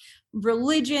 across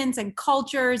religions and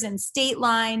cultures and state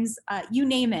lines, you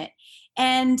name it.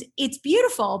 And it's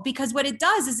beautiful because what it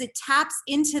does is it taps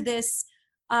into this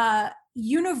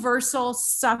universal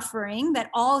suffering that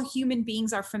all human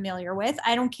beings are familiar with.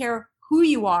 I don't care who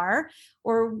you are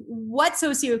or what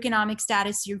socioeconomic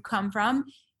status you come from,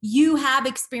 you have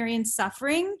experienced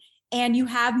suffering. And you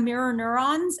have mirror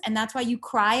neurons, and that's why you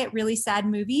cry at really sad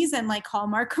movies and like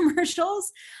Hallmark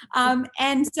commercials.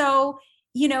 And so,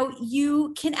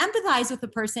 you can empathize with a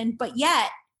person, but yet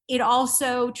it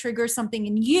also triggers something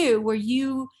in you where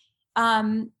you,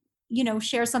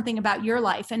 share something about your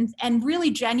life, and really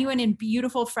genuine and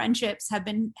beautiful friendships have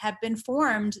been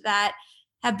formed that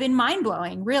have been mind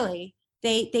blowing. Really,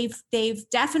 they've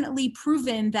definitely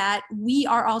proven that we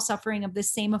are all suffering of the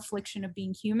same affliction of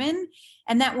being human.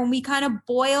 And that when we kind of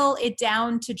boil it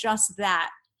down to just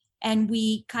that, and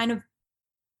we kind of,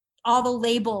 all the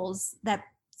labels that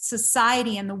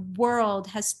society and the world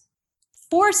has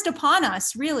forced upon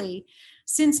us really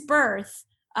since birth,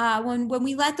 when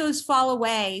we let those fall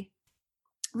away,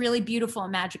 really beautiful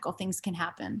and magical things can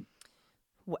happen.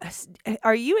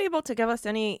 Are you able to give us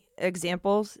any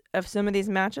examples of some of these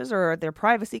matches, or are there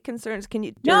privacy concerns? Can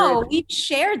you? No, we've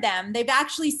shared them. They've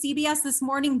actually, CBS This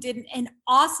Morning did an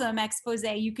awesome expose.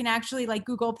 You can actually like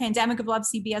Google Pandemic of Love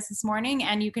CBS This Morning,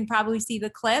 and you can probably see the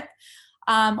clip.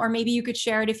 Or maybe you could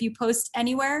share it if you post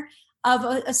anywhere, of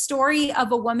a story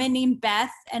of a woman named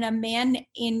Beth and a man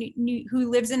who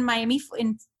lives in Miami,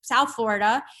 in South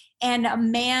Florida, and a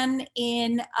man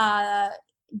in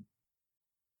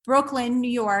Brooklyn,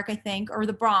 New York, I think, or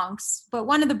the Bronx, but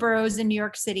one of the boroughs in New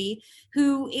York City,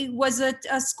 who was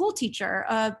a school teacher,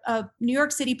 a New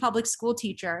York City public school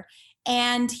teacher.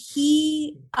 And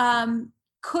he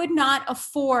could not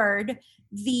afford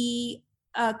the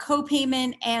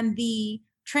co-payment and the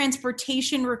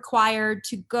transportation required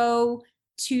to go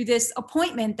to this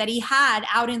appointment that he had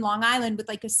out in Long Island with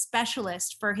like a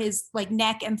specialist for his like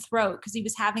neck and throat, because he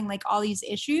was having like all these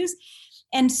issues.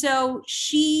 And so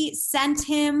she sent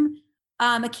him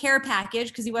a care package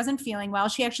because he wasn't feeling well.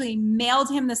 She actually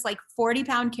mailed him this like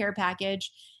 40-pound care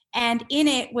package. And in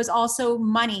it was also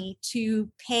money to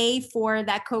pay for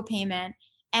that copayment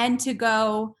and to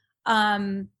go,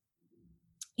 to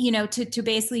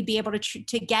basically be able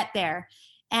to get there.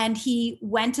 And he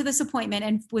went to this appointment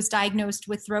and was diagnosed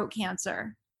with throat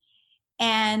cancer.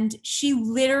 And she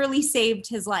literally saved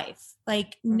his life.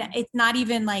 Like, it's not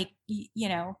even like,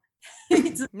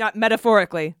 it's not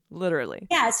metaphorically, literally.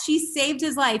 Yes, she saved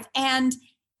his life. And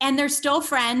they're still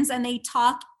friends, and they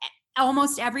talk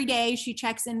almost every day. She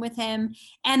checks in with him.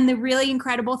 And the really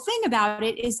incredible thing about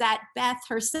it is that Beth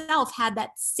herself had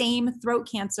that same throat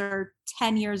cancer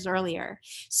 10 years earlier.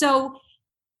 So,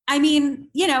 I mean,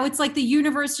 it's like the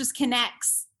universe just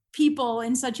connects people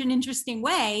in such an interesting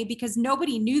way, because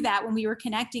nobody knew that when we were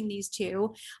connecting these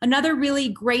two. Another really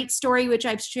great story, which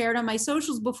I've shared on my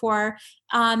socials before,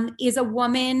 is a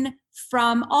woman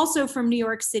from New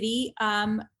York City.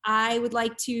 I would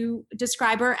like to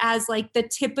describe her as like the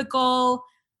typical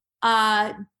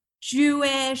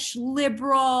Jewish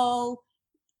liberal,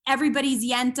 everybody's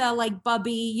yenta, like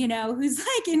Bubby, who's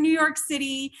like in New York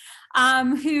City,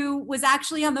 who was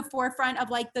actually on the forefront of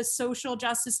like the social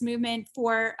justice movement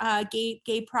for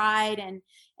gay pride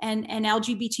and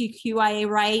LGBTQIA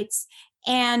rights,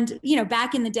 and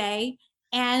back in the day.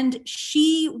 And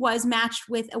she was matched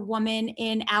with a woman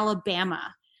in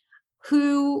Alabama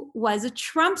who was a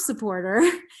Trump supporter.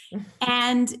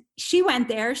 And she went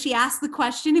there. She asked the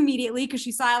question immediately because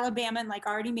she saw Alabama and like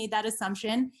already made that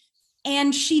assumption.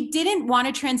 And she didn't want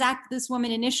to transact with this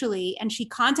woman initially. And she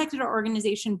contacted her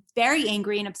organization very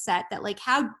angry and upset that like,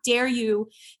 how dare you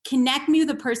connect me with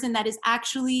a person that is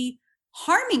actually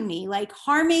harming me,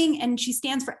 and she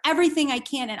stands for everything I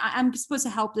can. And I'm supposed to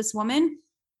help this woman.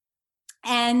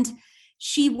 And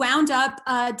she wound up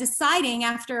deciding,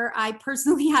 after I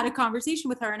personally had a conversation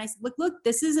with her, and I said, look,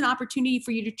 this is an opportunity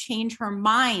for you to change her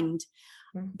mind,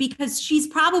 because she's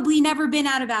probably never been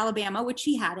out of Alabama, which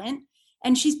she hadn't.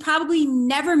 and she's probably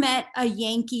never met a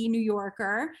Yankee New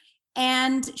Yorker.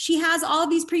 And she has all of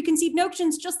these preconceived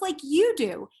notions just like you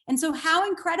do. And so how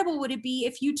incredible would it be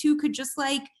if you two could just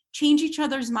like change each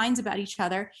other's minds about each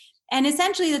other? And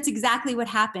essentially that's exactly what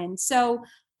happened. So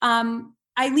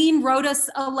Eileen wrote us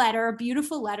a letter, a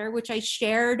beautiful letter, which I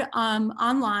shared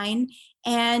online,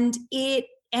 and it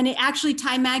actually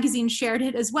Time Magazine shared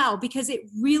it as well, because it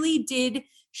really did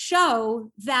show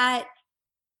that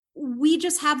we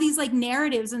just have these like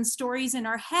narratives and stories in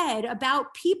our head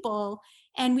about people,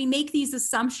 and we make these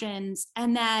assumptions,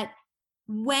 and that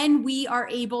when we are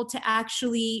able to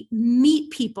actually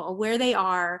meet people where they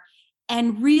are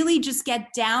and really just get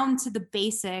down to the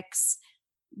basics,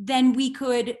 then we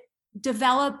could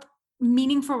develop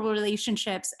meaningful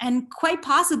relationships and quite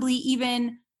possibly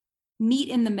even meet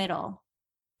in the middle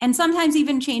and sometimes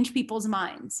even change people's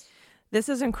minds. This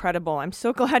is incredible. I'm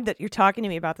so glad that you're talking to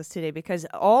me about this today, because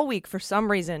all week, for some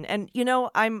reason, and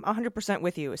I'm 100%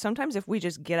 with you. Sometimes if we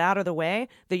just get out of the way,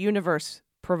 the universe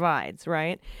provides,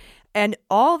 right? And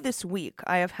all this week,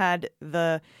 I have had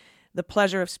the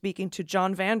pleasure of speaking to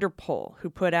John Vanderpool, who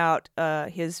put out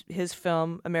his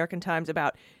film, American Times,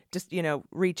 about just,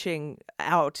 reaching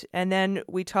out. And then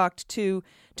we talked to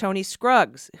Tony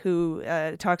Scruggs, who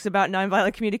talks about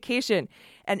nonviolent communication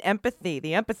and empathy,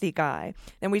 the empathy guy.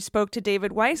 Then we spoke to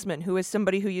David Weissman, who is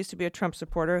somebody who used to be a Trump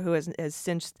supporter, who has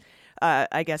since,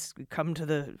 I guess, come to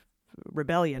the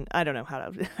rebellion. I don't know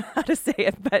how to say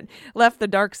it, but left the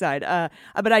dark side.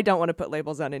 But I don't want to put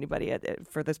labels on anybody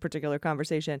for this particular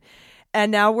conversation.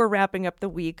 And now we're wrapping up the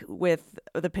week with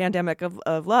the pandemic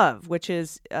of love, which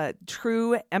is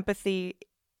true empathy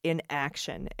in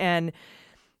action. And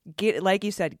like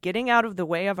you said, getting out of the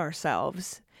way of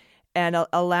ourselves and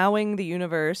allowing the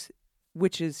universe,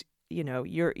 which is,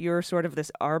 you're sort of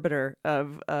this arbiter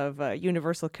of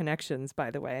universal connections, by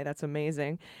the way. That's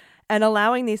amazing. And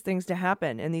allowing these things to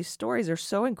happen. And these stories are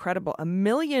so incredible. 1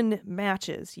 million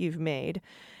matches you've made.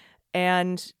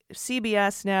 And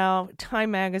CBS now,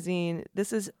 Time Magazine,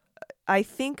 this is, I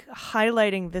think,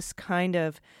 highlighting this kind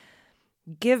of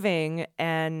giving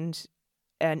and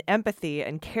empathy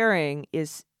and caring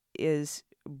is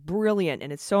brilliant,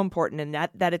 and it's so important. And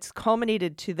that it's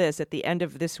culminated to this at the end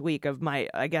of this week of my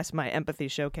empathy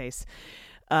showcase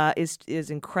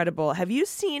is incredible. Have you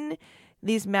seen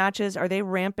these matches? Are they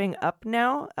ramping up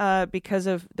now because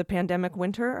of the pandemic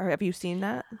winter? Or have you seen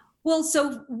that? Well,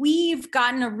 so we've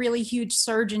gotten a really huge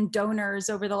surge in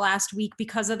donors over the last week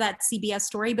because of that CBS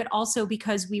story, but also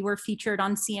because we were featured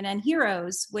on CNN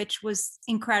Heroes, which was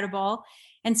incredible.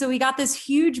 And so we got this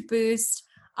huge boost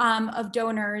of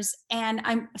donors. And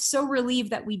I'm so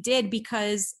relieved that we did,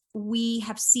 because we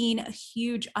have seen a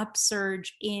huge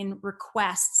upsurge in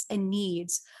requests and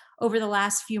needs over the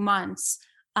last few months.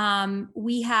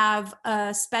 We have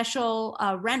a special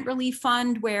rent relief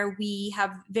fund where we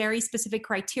have very specific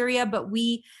criteria, but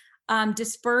we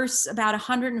disperse about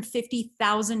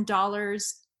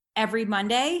 $150,000 every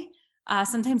Monday,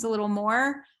 sometimes a little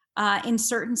more, in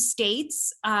certain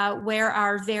states where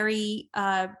our very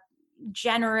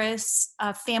generous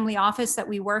family office that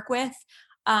we work with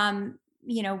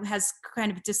has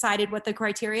kind of decided what the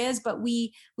criteria is, but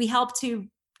we help to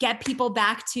get people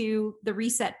back to the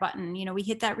reset button. We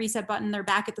hit that reset button, they're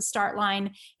back at the start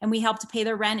line, and we help to pay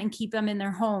their rent and keep them in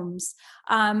their homes.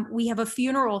 We have a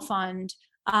funeral fund,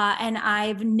 and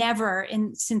I've never,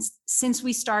 since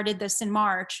we started this in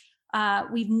March,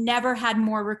 we've never had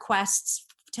more requests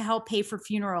to help pay for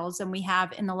funerals than we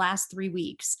have in the last 3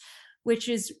 weeks, which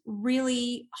is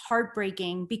really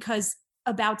heartbreaking, because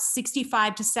about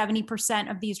 65 to 70%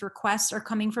 of these requests are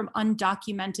coming from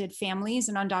undocumented families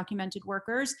and undocumented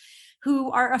workers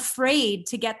who are afraid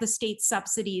to get the state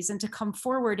subsidies and to come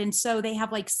forward. And so they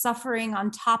have like suffering on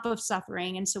top of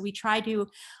suffering. And so we try to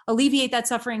alleviate that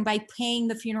suffering by paying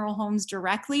the funeral homes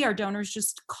directly. Our donors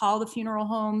just call the funeral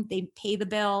home, they pay the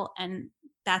bill, and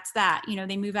that's that.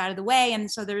 They move out of the way.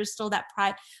 And so there's still that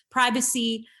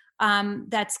privacy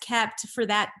that's kept for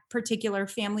that particular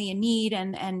family in need.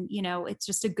 And it's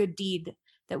just a good deed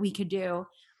that we could do.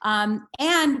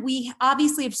 And we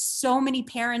obviously have so many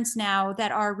parents now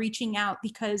that are reaching out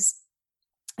because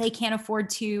they can't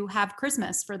afford to have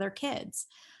Christmas for their kids.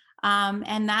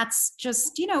 And that's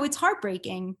just, it's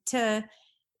heartbreaking to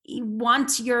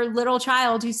want your little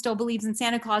child who still believes in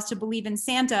Santa Claus to believe in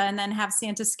Santa and then have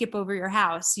Santa skip over your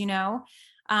house,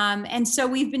 And so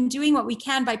we've been doing what we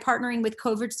can by partnering with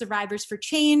COVID Survivors for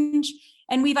Change.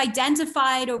 And we've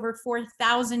identified over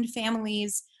 4,000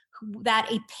 families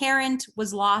that a parent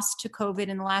was lost to COVID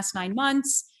in the last 9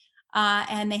 months,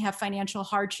 and they have financial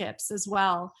hardships as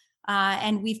well.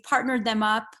 And we've partnered them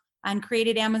up and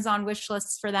created Amazon wish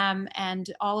lists for them.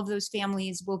 And all of those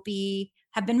families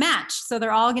have been matched. So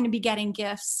they're all going to be getting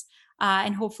gifts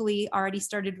and hopefully already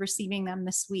started receiving them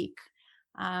this week.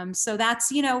 So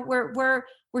that's,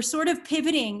 we're sort of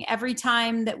pivoting every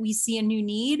time that we see a new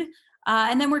need.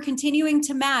 And then we're continuing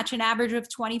to match an average of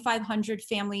 2,500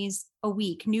 families a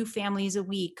week, new families a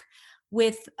week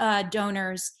with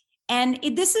donors. And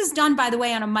this is done, by the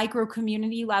way, on a micro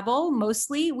community level.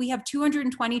 Mostly, we have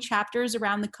 220 chapters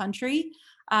around the country.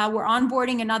 We're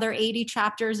onboarding another 80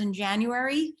 chapters in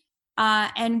January.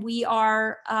 And we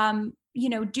are,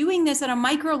 doing this at a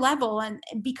micro level, and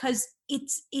because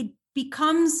it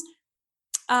becomes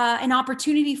an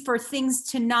opportunity for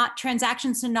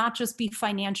transactions to not just be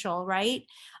financial, right?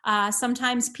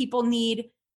 Sometimes people need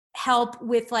help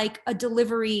with like a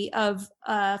delivery of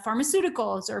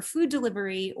pharmaceuticals or food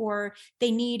delivery, or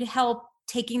they need help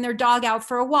taking their dog out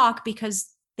for a walk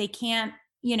because they can't,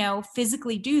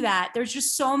 physically do that. There's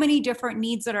just so many different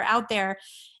needs that are out there.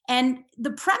 And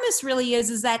the premise really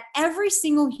is that every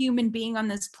single human being on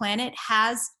this planet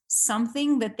has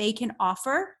something that they can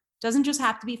offer. Doesn't just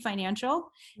have to be financial.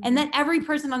 Mm-hmm. And that every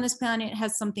person on this planet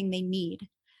has something they need.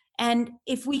 And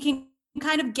if we can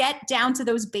kind of get down to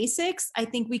those basics, I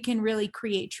think we can really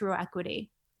create true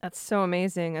equity. That's so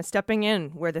amazing. Stepping in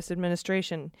where this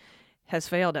administration has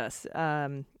failed us.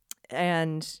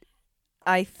 And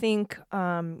I think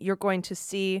you're going to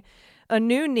see a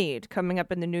new need coming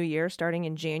up in the new year, starting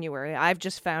in January. I've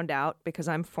just found out, because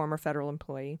I'm a former federal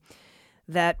employee,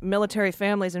 that military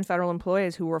families and federal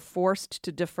employees who were forced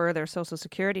to defer their Social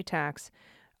Security tax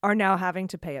are now having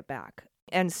to pay it back.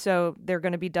 And so they're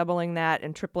going to be doubling that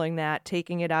and tripling that,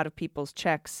 taking it out of people's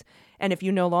checks. And if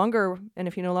you no longer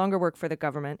work for the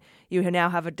government, you now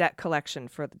have a debt collection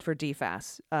for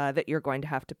DFAS that you're going to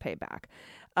have to pay back.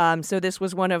 So this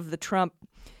was one of the Trump,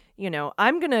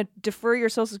 I'm going to defer your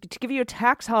Social Security to give you a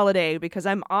tax holiday because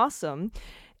I'm awesome.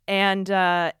 And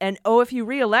if you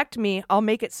reelect me, I'll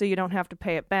make it so you don't have to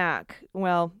pay it back.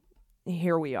 Well,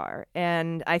 here we are.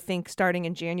 And I think starting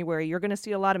in January, you're going to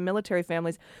see a lot of military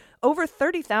families, over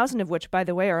 30,000 of which, by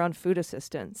the way, are on food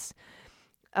assistance,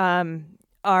 are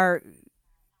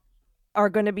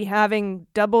going to be having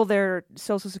double their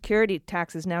Social Security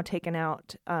taxes now taken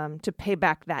out to pay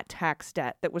back that tax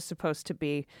debt that was supposed to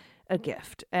be a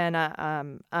gift. And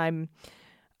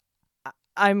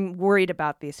I'm worried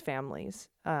about these families,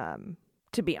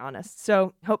 to be honest.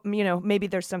 So hope, maybe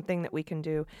there's something that we can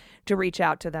do to reach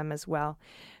out to them as well.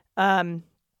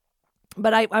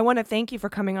 But I want to thank you for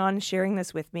coming on and sharing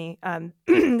this with me.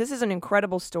 This is an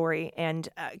incredible story. And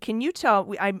can you tell,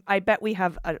 I bet we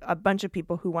have a bunch of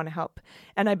people who want to help.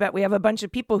 And I bet we have a bunch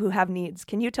of people who have needs.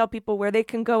 Can you tell people where they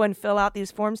can go and fill out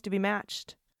these forms to be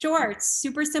matched? Sure. It's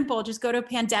super simple. Just go to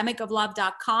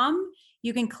pandemicoflove.com.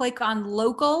 You can click on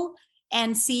local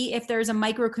and see if there's a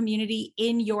micro community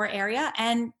in your area.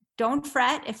 And don't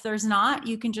fret if there's not.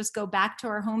 You can just go back to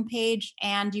our homepage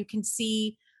and you can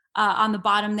see on the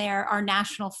bottom there our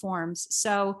national forms.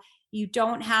 So you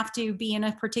don't have to be in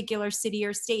a particular city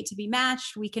or state to be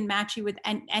matched. We can match you with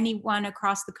anyone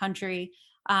across the country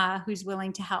who's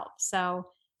willing to help. So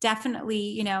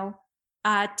definitely,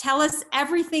 tell us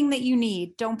everything that you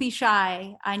need. Don't be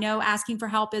shy. I know asking for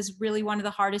help is really one of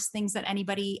the hardest things that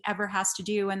anybody ever has to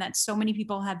do, and that so many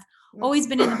people have always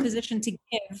been in the position to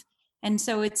give. And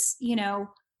so it's,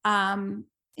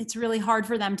 it's really hard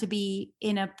for them to be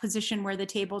in a position where the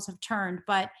tables have turned.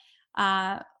 But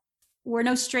we're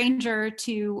no stranger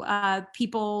to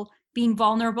people being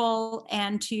vulnerable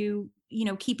and to,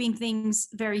 keeping things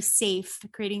very safe,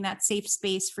 creating that safe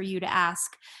space for you to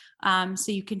ask.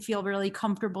 So you can feel really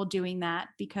comfortable doing that,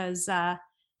 because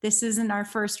this isn't our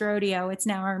first rodeo. It's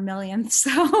now our millionth.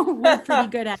 So we're pretty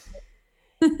good at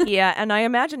it. Yeah. And I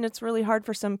imagine it's really hard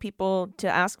for some people to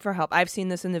ask for help. I've seen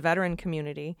this in the veteran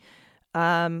community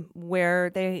where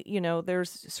they,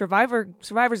 there's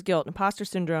survivor's guilt, imposter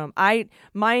syndrome.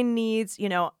 My needs,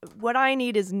 what I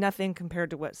need is nothing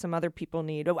compared to what some other people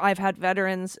need. I've had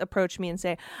veterans approach me and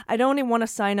say, I don't even want to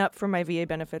sign up for my VA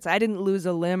benefits. I didn't lose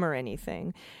a limb or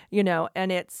anything,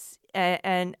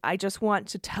 and I just want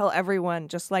to tell everyone,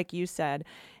 just like you said,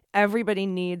 everybody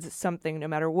needs something, no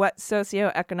matter what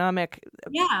socioeconomic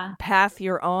path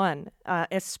you're on,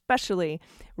 especially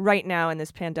right now in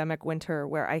this pandemic winter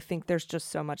where I think there's just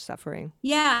so much suffering.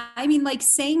 Yeah. I mean, like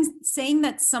saying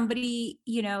that somebody,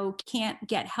 can't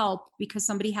get help because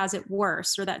somebody has it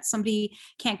worse, or that somebody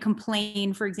can't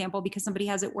complain, for example, because somebody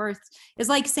has it worse, is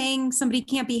like saying somebody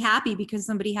can't be happy because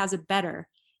somebody has it better.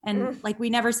 And like, we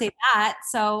never say that.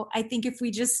 So I think if we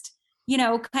just,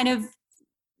 kind of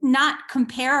not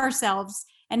compare ourselves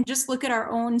and just look at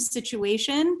our own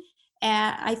situation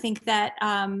I think that,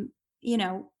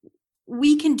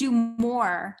 we can do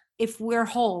more if we're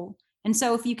whole. And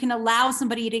so if you can allow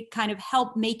somebody to kind of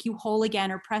help make you whole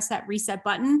again or press that reset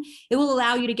button, it will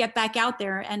allow you to get back out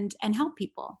there and help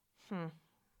people.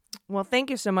 Well, thank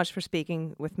you so much for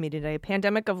speaking with me today.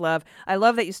 Pandemic of Love. I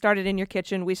love that you started in your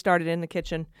kitchen. We started in the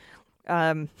kitchen.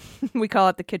 We call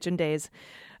it the kitchen days.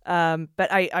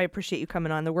 But I appreciate you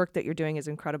coming on. The work that you're doing is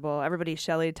incredible. Everybody,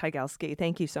 Shelly Tygielski,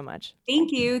 thank you so much.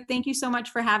 Thank you. Thank you so much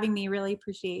for having me. Really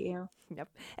appreciate you. Yep.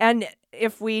 And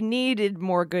if we needed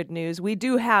more good news, we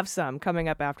do have some coming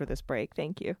up after this break.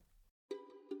 Thank you.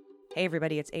 Hey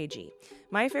everybody, it's AG.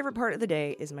 My favorite part of the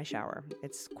day is my shower.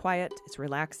 It's quiet, it's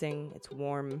relaxing, it's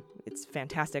warm, it's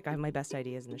fantastic. I have my best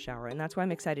ideas in the shower, and that's why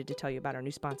I'm excited to tell you about our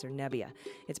new sponsor, Nebbia.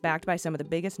 It's backed by some of the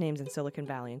biggest names in Silicon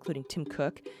Valley, including Tim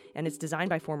Cook, and it's designed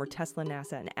by former Tesla,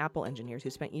 NASA, and Apple engineers who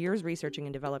spent years researching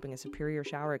and developing a superior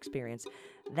shower experience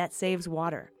that saves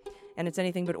water. And it's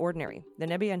anything but ordinary. The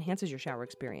Nebbia enhances your shower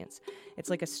experience. It's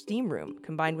like a steam room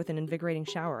combined with an invigorating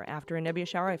shower. After a Nebbia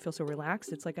shower, I feel so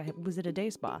relaxed. It's like I was at a day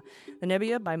spa. The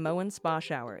Nebbia by Moen Spa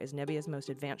Shower is Nebbia's most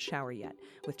advanced shower yet,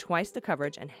 with twice the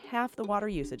coverage and half the water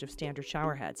usage of standard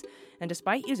shower heads. And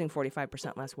despite using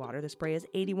 45% less water, the spray is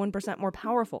 81% more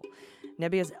powerful.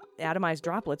 Nebbia's atomized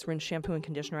droplets rinse shampoo and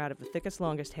conditioner out of the thickest,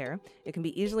 longest hair. It can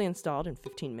be easily installed in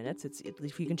 15 minutes.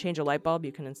 If you can change a light bulb,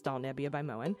 you can install Nebbia by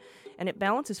Moen. And it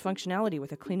balances functionality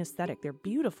with a clean aesthetic. They're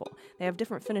beautiful. They have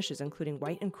different finishes, including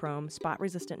white and chrome,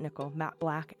 spot-resistant nickel, matte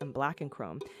black, and black and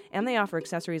chrome. And they offer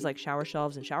accessories like shower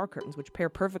shelves and shower curtains, which pair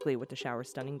perfectly with the shower's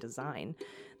stunning design.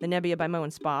 The Nebbia by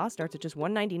Moen Spa starts at just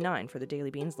 $1.99 for the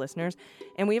Daily Beans listeners.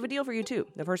 And we have a deal for you, too.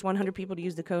 The first 100 people to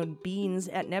use the code BEANS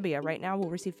at Nebbia right now will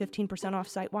receive 15% off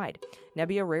site-wide.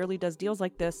 Nebbia rarely does deals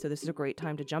like this, so this is a great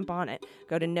time to jump on it.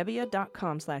 Go to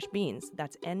nebbia.com/beans.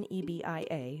 That's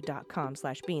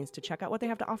NEBIA.com/beans to check out what they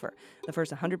have to offer. The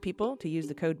first 100 people to use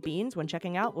the code BEANS when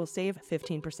checking out will save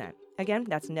 15%. Again,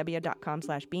 that's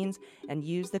nebbia.com/beans and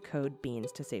use the code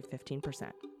BEANS to save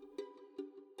 15%.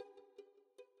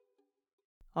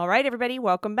 All right, everybody,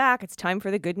 welcome back. It's time for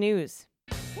the good news.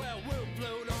 Well, we'll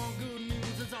float on, good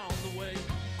news is on the way.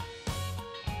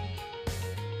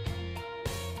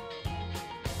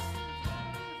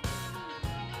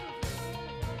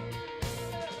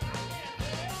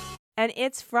 And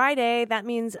it's Friday. That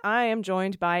means I am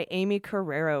joined by Amy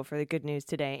Carrero for the good news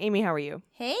today. Amy, how are you?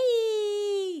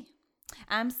 Hey,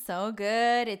 I'm so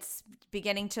good. It's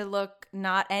beginning to look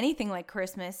not anything like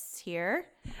Christmas here.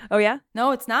 Oh, yeah? No,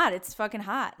 it's not. It's fucking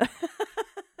hot.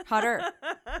 Hotter.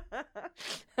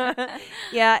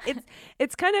 Yeah,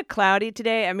 it's kind of cloudy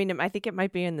today. I mean, I think it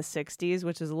might be in the 60s,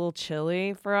 which is a little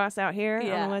chilly for us out here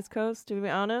on the West Coast, to be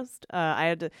honest.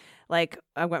 I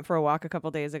went for a walk a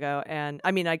couple days ago, and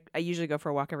I mean, I usually go for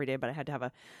a walk every day, but I had to have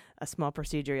a small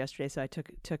procedure yesterday, so I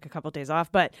took a couple days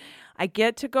off. But I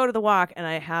get to go to the walk, and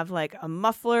I have like a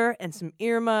muffler and some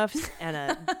earmuffs and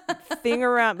a thing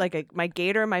around, like my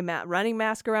gaiter, my running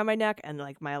mask around my neck, and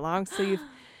like my long sleeve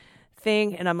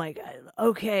thing, and I'm like,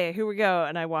 okay, here we go.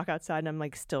 And I walk outside and I'm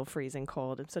like still freezing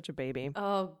cold. I'm such a baby.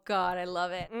 Oh God, I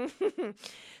love it.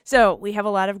 So we have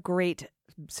a lot of great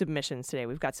submissions today.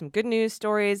 We've got some good news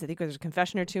stories. I think there's a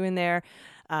confession or two in there.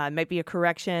 Might be a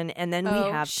correction. And then we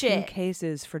have 2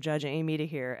 cases for Judge Amy to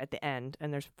hear at the end.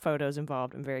 And there's photos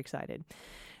involved. I'm very excited.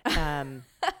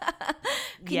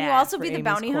 Can you also be the Amy's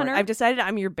bounty court. hunter? I've decided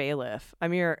I'm your bailiff.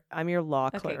 I'm your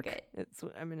law clerk. Okay, good. It's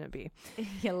what I'm gonna be.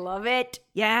 You love it.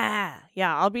 Yeah.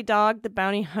 I'll be Dog, the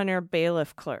bounty hunter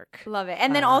bailiff clerk. Love it.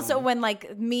 And then also when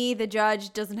like me, the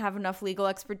judge, doesn't have enough legal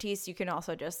expertise, you can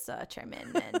also just chime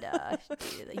in and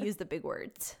use the big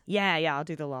words. Yeah. I'll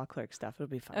do the law clerk stuff. It'll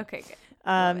be fun. Okay,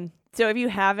 good. So if you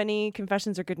have any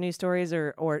confessions or good news stories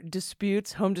or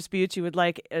disputes, home disputes you would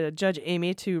like Judge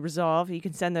Amy to resolve, you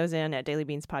can send those in at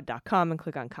dailybeanspod.com and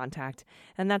click on contact.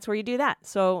 And that's where you do that.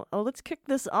 So let's kick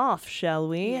this off, shall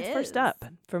we? Yes. First up,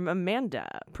 from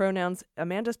Amanda.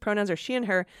 Amanda's pronouns are she and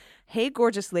her. Hey,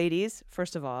 gorgeous ladies.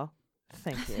 First of all,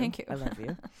 thank you. Thank you. I love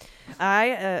you.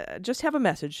 I just have a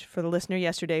message for the listener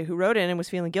yesterday who wrote in and was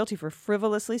feeling guilty for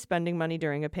frivolously spending money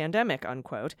during a pandemic,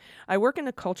 unquote. I work in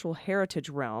the cultural heritage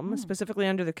realm, specifically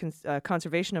under the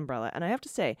conservation umbrella, and I have to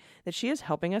say that she is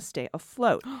helping us stay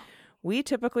afloat. We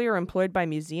typically are employed by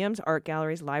museums, art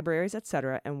galleries, libraries,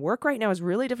 etc., and work right now is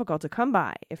really difficult to come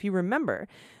by. If you remember,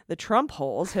 the Trump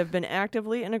holes have been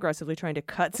actively and aggressively trying to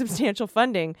cut substantial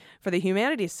funding for the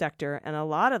humanities sector, and a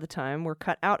lot of the time we're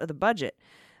cut out of the budget.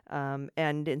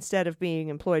 And instead of being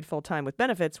employed full-time with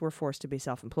benefits, were forced to be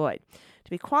self-employed. To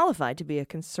be qualified to be a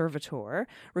conservator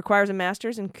requires a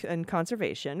master's in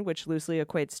conservation, which loosely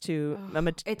equates to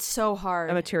It's so hard.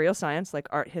 a material science like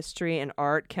art history and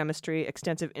art, chemistry,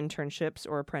 extensive internships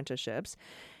or apprenticeships.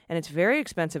 And it's very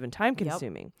expensive and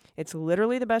time-consuming. It's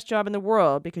literally the best job in the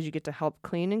world because you get to help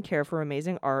clean and care for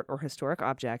amazing art or historic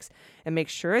objects and make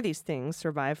sure these things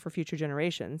survive for future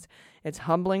generations. It's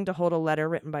humbling to hold a letter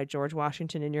written by George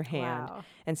Washington in your hand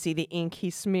and see the ink he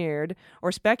smeared,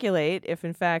 or speculate if,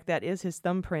 in fact, that is his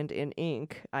thumbprint in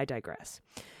ink. I digress.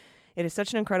 It is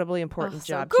such an incredibly important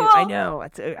job, cool. too. I know.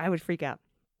 I would freak out.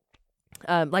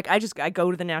 I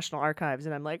go to the National Archives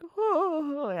and I'm like,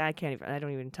 oh, I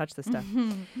don't even touch this stuff.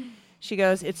 She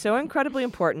goes, it's so incredibly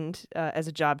important as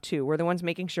a job too. We're the ones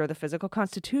making sure the physical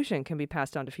constitution can be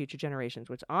passed on to future generations,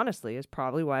 which honestly is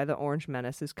probably why the Orange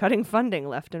Menace is cutting funding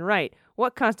left and right.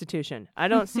 What constitution? I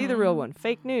don't see the real one.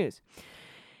 Fake news.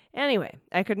 Anyway,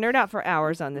 I could nerd out for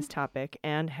hours on this topic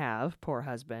and have, poor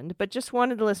husband, but just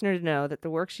wanted the listener to know that the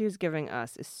work she is giving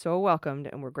us is so welcomed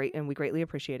and we greatly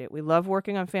appreciate it. We love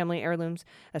working on family heirlooms,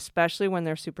 especially when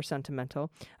they're super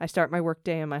sentimental. I start my work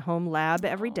day in my home lab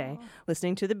every day,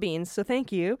 listening to the beans, so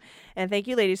thank you. And thank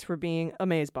you, ladies, for being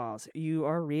amazeballs. You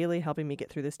are really helping me get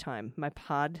through this time. My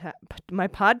pod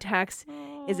tax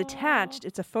is attached.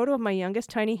 It's a photo of my youngest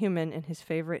tiny human in his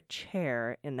favorite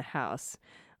chair in the house.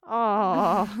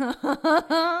 Oh,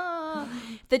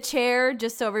 the chair,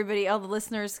 just so everybody, all the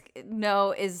listeners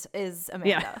know, is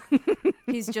Amanda. Yeah.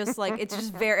 He's just like, it's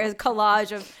just a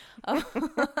collage of and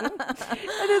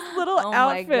his little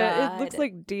outfit. It looks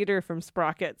like Dieter from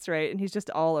Sprockets, right? And he's just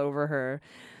all over her.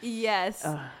 Yes.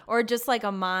 Or just like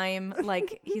a mime,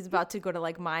 like he's about to go to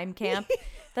like mime camp.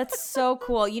 That's so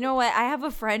cool. You know what? I have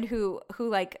a friend who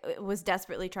like was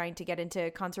desperately trying to get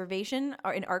into conservation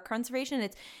or in art conservation.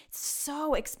 It's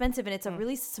so expensive and it's a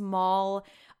really small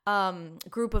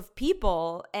group of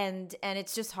people and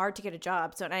it's just hard to get a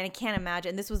job. So and I can't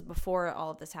imagine. This was before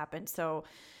all of this happened. So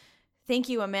thank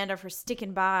you, Amanda, for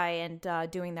sticking by and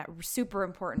doing that super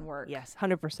important work. Yes,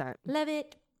 100%. Love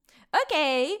it.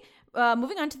 Okay.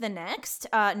 Moving on to the next.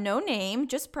 No name,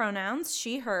 just pronouns,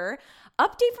 she, her.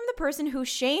 Update from the person who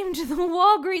shamed the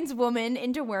Walgreens woman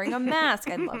into wearing a mask.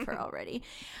 I love her already.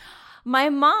 My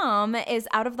mom is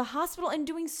out of the hospital and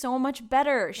doing so much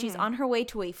better. She's on her way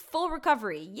to a full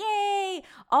recovery. Yay!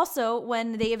 Also,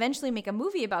 when they eventually make a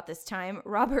movie about this time,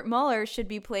 Robert Mueller should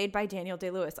be played by Daniel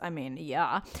Day-Lewis. I mean,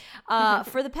 yeah.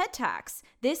 For the pet tax,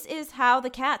 this is how the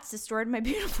cats destroyed my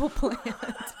beautiful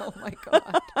plants. Oh my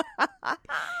God.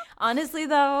 Honestly,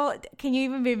 though, can you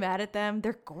even be mad at them?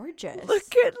 They're gorgeous.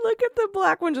 Look at the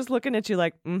black one just looking at you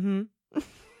like, mm-hmm.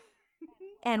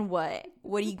 And what?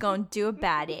 What are you going to do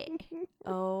about it?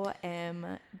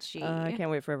 OMG. I can't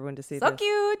wait for everyone to see this. So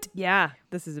cute. Yeah,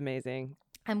 this is amazing.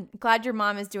 I'm glad your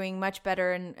mom is doing much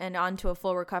better and on to a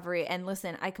full recovery. And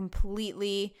listen, I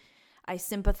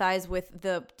sympathize with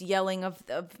the yelling of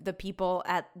the people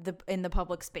in the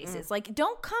public spaces. Like,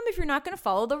 don't come if you're not going to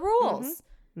follow the rules.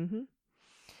 Mm-hmm.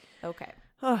 Okay.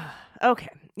 Okay.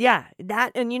 Yeah,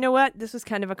 that, and you know what? This was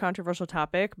kind of a controversial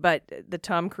topic, but the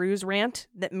Tom Cruise rant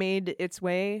that made its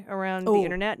way around the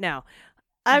internet. Now,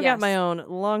 I've got my own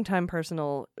longtime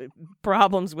personal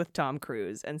problems with Tom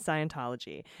Cruise and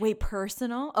Scientology. Wait,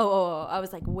 personal? Oh, I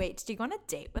was like, wait, did you go on a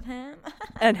date with him?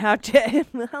 And how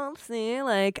well, see,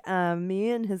 like me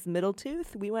and his middle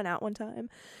tooth, we went out one time.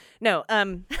 No,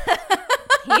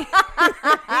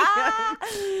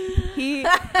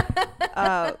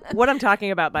 what I'm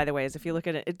talking about, by the way, is if you look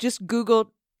at it, just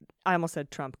Google, I almost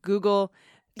said Trump, Google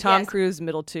Tom Cruise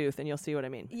middle tooth and you'll see what I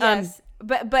mean. Yes,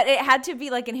 but it had to be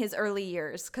like in his early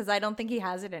years because I don't think he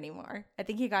has it anymore. I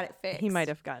think he got it fixed. He might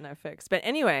have gotten it fixed. But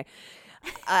anyway,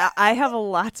 I have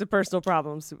lots of personal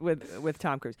problems with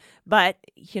Tom Cruise. But,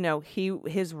 you know,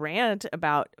 his rant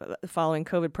about following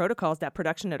COVID protocols, that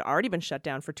production had already been shut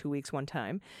down for 2 weeks one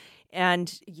time.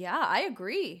 And yeah, I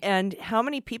agree. And how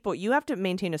many people, you have to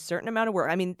maintain a certain amount of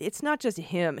work. I mean, it's not just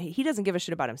him. He doesn't give a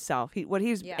shit about himself. What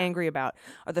he's angry about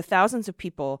are the thousands of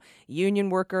people, union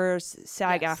workers,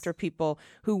 SAG-AFTRA people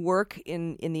who work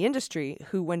in the industry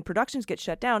who, when productions get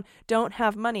shut down, don't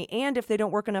have money. And if they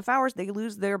don't work enough hours, they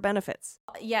lose their benefits.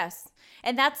 Yes.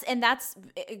 And that's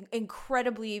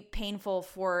incredibly painful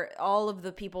for all of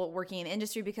the people working in the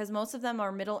industry because most of them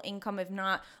are middle income, if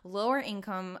not lower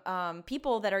income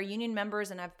people that are union members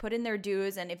and have put in their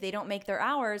dues, and if they don't make their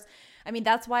hours, I mean,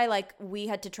 that's why like we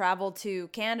had to travel to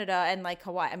Canada and like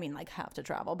Hawaii. I mean, like have to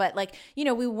travel, but like, you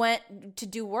know, we went to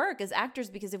do work as actors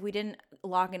because if we didn't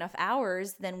log enough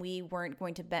hours, then we weren't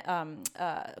going to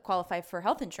qualify for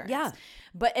health insurance. Yeah.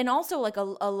 But, and also like a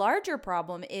larger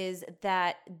problem is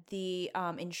that the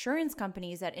insurance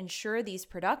companies that insure these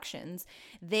productions,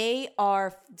 they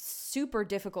are super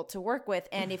difficult to work with.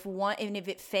 And if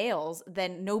it fails,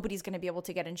 then nobody's going to be able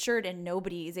to get insured, and no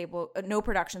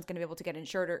production's going to be able to get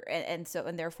insured, and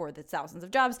therefore the thousands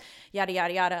of jobs, yada,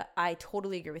 yada, yada. I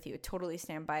totally agree with you. Totally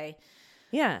stand by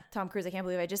Tom Cruise. I can't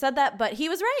believe I just said that, but he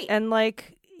was right. And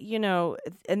like, you know,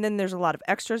 and then there's a lot of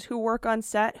extras who work on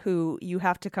set who you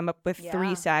have to come up with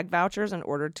 3 SAG vouchers in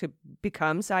order to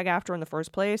become SAG-AFTRA in the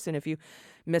first place. And if you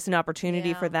miss an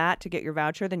opportunity for that to get your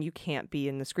voucher, then you can't be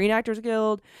in the Screen Actors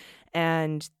Guild.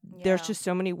 And there's just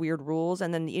so many weird rules.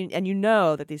 And then, you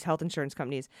know that these health insurance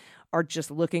companies are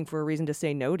just looking for a reason to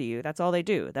say no to you. That's all they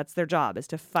do. That's their job, is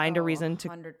to find a reason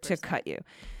to cut you.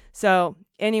 So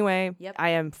anyway, I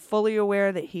am fully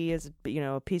aware that he is, you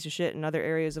know, a piece of shit in other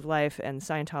areas of life, and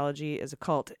Scientology is a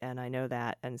cult, and I know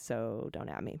that, and so don't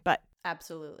at me. But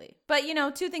absolutely. But, you know,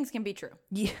 2 things can be true.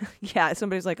 Yeah.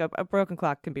 Somebody's like, a broken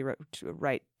clock can be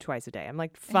right twice a day. I'm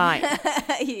like, fine.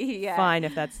 Fine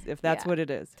if that's what it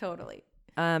is. Totally.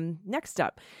 Next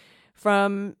up,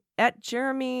 from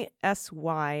 @Jeremy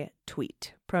SY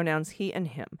tweet, pronouns he and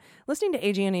him. Listening to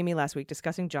AG and Amy last week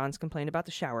discussing John's complaint about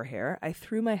the shower hair, I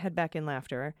threw my head back in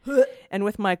laughter. And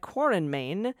with my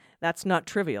quarantine, that's not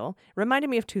trivial, reminded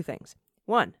me of 2 things.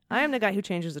 1, I am the guy who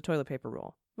changes the toilet paper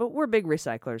roll. But we're big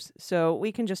recyclers, so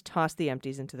we can just toss the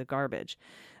empties into the garbage.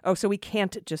 Oh, so we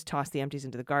can't just toss the empties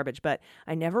into the garbage, but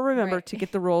I never remember to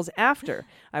get the rolls after.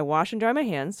 I wash and dry my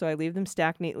hands, so I leave them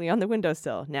stacked neatly on the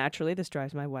windowsill. Naturally, this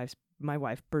drives my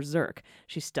wife berserk.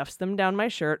 She stuffs them down my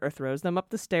shirt or throws them up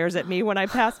the stairs at me when I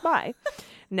pass by.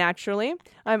 Naturally,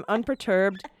 I'm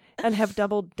unperturbed and have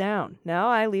doubled down. Now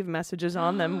I leave messages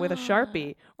on them with a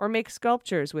Sharpie or make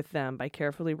sculptures with them by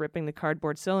carefully ripping the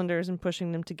cardboard cylinders and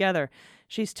pushing them together.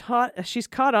 She's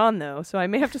caught on, though, so I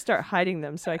may have to start hiding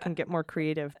them so I can get more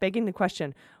creative, begging the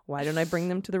question, why don't I bring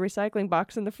them to the recycling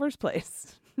box in the first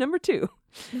place? Number 2,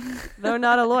 though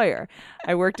not a lawyer,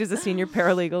 I worked as a senior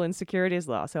paralegal in securities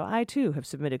law, so I too have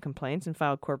submitted complaints and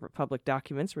filed corporate public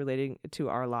documents relating to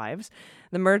our lives.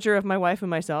 The merger of my wife and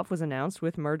myself was announced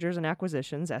with mergers and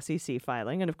acquisitions, SEC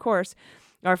filing, and of course,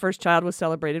 our first child was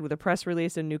celebrated with a press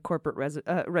release and new corporate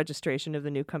registration of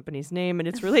the new company's name and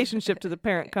its relationship to the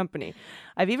parent company.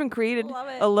 I've even created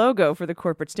a logo for the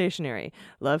corporate stationery.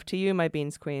 Love to you, my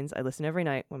beans queens. I listen every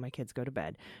night when my kids go to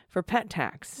bed. For pet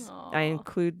tax, I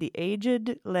include the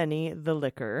aged Lenny the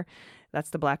Licker.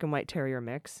 That's the black and white terrier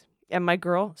mix. And my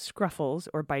girl, Scruffles,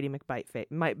 or Bitey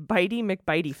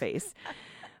McBitey Face.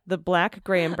 The black,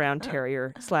 gray, and brown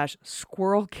terrier /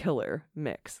 squirrel killer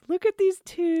mix. Look at these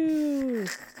 2.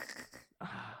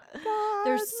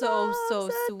 They're so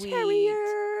sweet.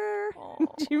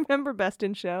 Do you remember Best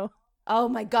in Show? Oh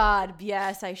my God.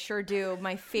 Yes, I sure do.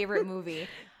 My favorite movie.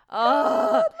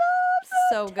 Oh,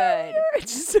 so good.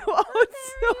 It's so horrible.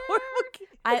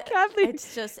 Kathleen,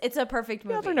 it's a perfect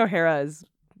movie. Catherine O'Hara is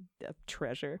a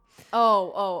treasure.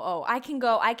 Oh. I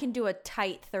can do a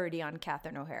tight 30 on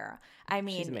Catherine O'Hara. I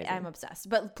mean, I'm obsessed.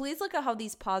 But please look at how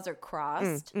these paws are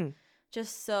crossed.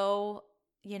 Just so,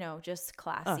 you know, just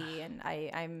classy. And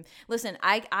I'm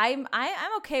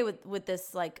okay with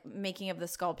this, like, making of the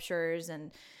sculptures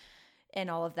and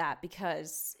all of that,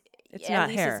 because it's not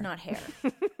hair.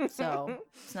 So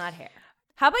it's not hair.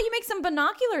 How about you make some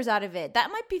binoculars out of it?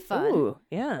 That might be fun. Ooh,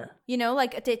 yeah. You know,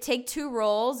 like to take 2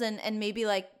 rolls and maybe,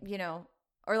 like, you know,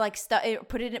 or like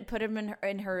put them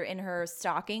in her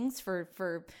stockings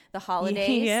for the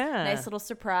holidays. Yeah. Nice little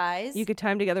surprise. You could tie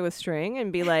them together with string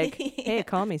and be like, hey,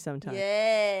 call me sometime.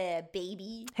 Yeah,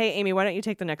 baby. Hey, Amy, why don't you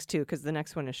take the next 2? Because the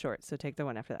next one is short. So take the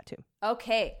one after that, too.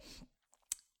 Okay.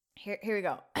 Here we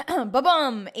go.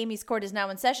 Ba-bum! Amy's court is now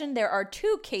in session. There are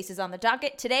 2 cases on the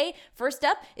docket today. First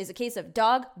up is a case of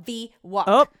Dog v. Walk.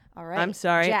 Oh, all right. I'm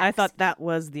sorry. Jax. I thought that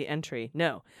was the entry.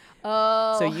 No.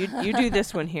 Oh. So you do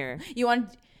this one here. You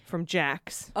want from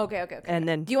Jax? Okay. And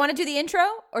then, do you want to do the intro,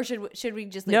 or should we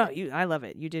just leave it? I love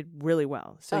it. You did really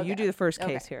well. So you do the first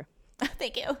case here.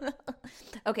 Thank you.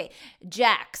 Okay,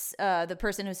 Jax. The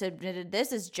person who submitted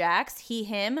this is Jax. He,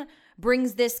 him.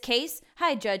 brings this case.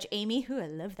 Hi, Judge Amy. I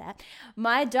love that.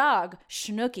 My dog,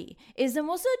 Schnooky, is the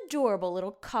most adorable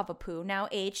little cavapoo, now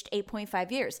aged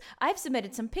 8.5 years. I've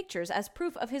submitted some pictures as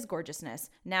proof of his gorgeousness.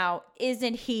 Now,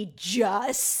 isn't he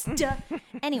just?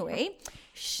 Anyway,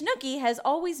 Schnooky has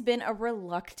always been a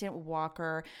reluctant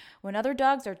walker. When other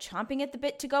dogs are chomping at the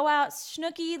bit to go out,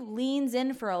 Schnooky leans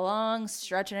in for a long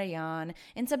stretch and a yawn.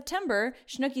 In September,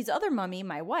 Schnooky's other mummy,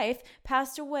 my wife,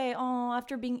 passed away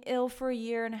after being ill for a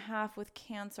year and a half with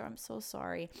cancer. I'm so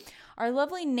sorry. Our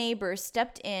lovely neighbors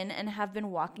stepped in and have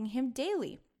been walking him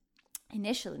daily.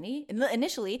 Initially,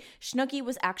 Schnooky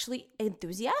was actually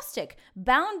enthusiastic,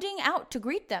 bounding out to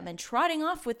greet them and trotting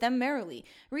off with them merrily.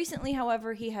 Recently,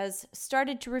 however, he has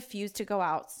started to refuse to go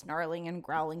out, snarling and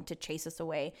growling to chase us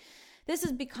away. This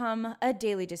has become a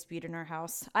daily dispute in our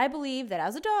house. I believe that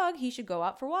as a dog, he should go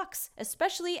out for walks,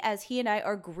 especially as he and I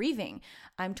are grieving.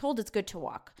 I'm told it's good to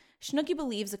walk. Schnooky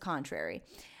believes the contrary.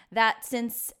 That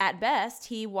since, at best,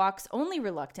 he walks only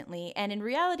reluctantly, and in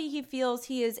reality he feels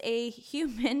he is a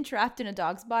human trapped in a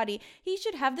dog's body, he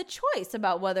should have the choice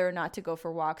about whether or not to go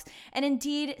for walks. And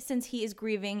indeed, since he is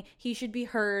grieving, he should be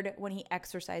heard when he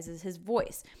exercises his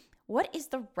voice. What is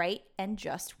the right and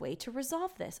just way to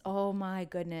resolve this? Oh my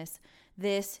goodness.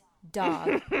 This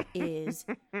dog is...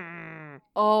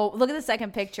 Oh, look at the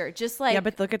second picture. Just like... Yeah,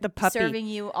 but look at the puppy. Serving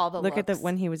you all the Look looks. at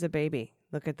when he was a baby.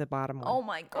 Look at the bottom one. Oh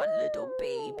my God, little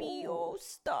baby. Oh,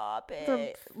 stop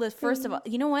it. First of all,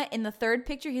 you know what? In the third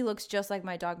picture, he looks just like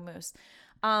my dog Moose.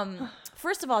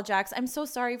 First of all, Jax, I'm so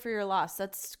sorry for your loss.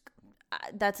 That's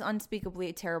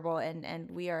unspeakably terrible,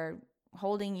 and we are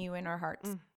holding you in our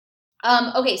hearts.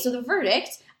 Okay, so the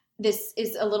verdict, this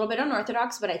is a little bit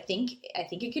unorthodox, but I think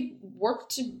it could work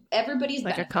to everybody's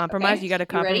Like benefit. a compromise? Okay? You got a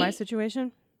You ready? compromise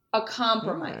situation? A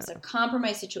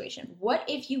compromise situation. What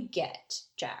if you get,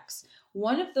 Jax,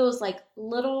 one of those like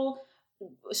little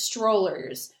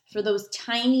strollers for those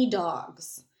tiny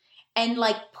dogs and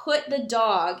like put the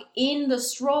dog in the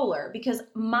stroller? Because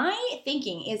my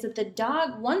thinking is that the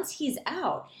dog, once he's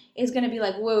out, is going to be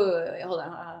like, wait, hold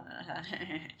on.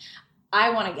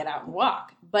 I want to get out and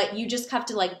walk. But you just have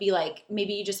to like be like,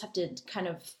 maybe you just have to kind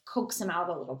of coax him out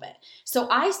a little bit. So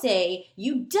I say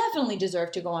you definitely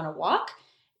deserve to go on a walk.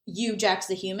 You, Jax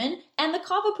the human, and the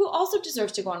cavapoo also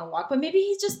deserves to go on a walk, but maybe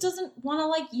he just doesn't want to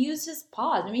like use his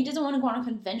paws. Maybe he doesn't want to go on a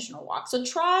conventional walk. So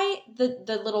try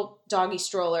the little doggy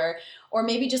stroller, or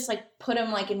maybe just like put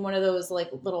him like in one of those like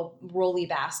little rolly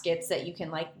baskets that you can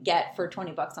like get for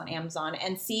 $20 on Amazon,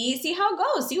 and see how it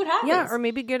goes. See what happens. Yeah, or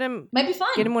maybe get him Might be fun.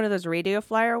 one of those radio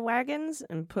flyer wagons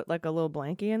and put like a little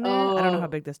blankie in there. I don't know how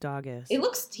big this dog is. He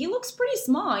looks pretty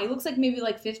small. He looks like maybe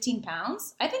like 15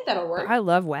 pounds. I think that'll work. I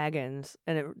love wagons,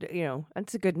 and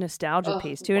it's a good nostalgia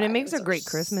piece too, and it makes a wagons great are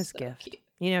Christmas so gift. cute.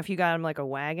 If you got him like a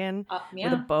wagon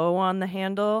Yeah. with a bow on the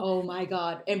handle. Oh my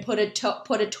God. And put a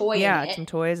toy in Yeah, it. some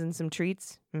toys and some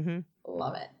treats.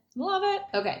 Love it.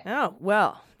 Okay. Oh,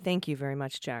 well, thank you very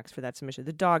much, Jax, for that submission.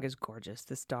 The dog is gorgeous.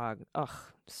 This dog,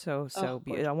 so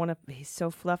beautiful. He's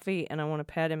so fluffy, and I want to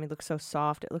pet him. He looks so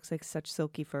soft. It looks like such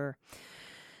silky fur.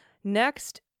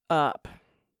 Next up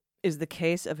is the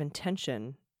case of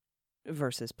intention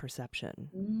versus perception.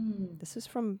 This is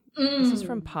from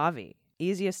Pavi.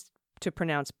 Easiest to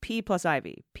pronounce P plus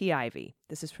Ivy. P Ivy.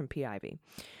 This is from P Ivy.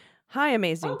 Hi,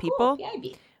 amazing people. Cool.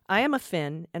 P-I-V. I am a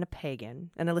Finn and a pagan,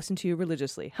 and I listen to you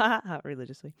religiously.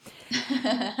 Religiously.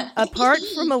 Apart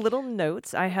from a little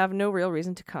notes, I have no real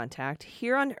reason to contact.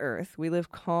 Here on Earth, we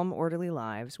live calm, orderly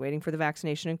lives, waiting for the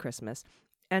vaccination and Christmas.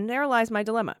 And there lies my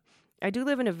dilemma. I do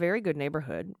live in a very good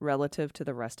neighborhood relative to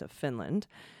the rest of Finland.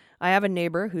 I have a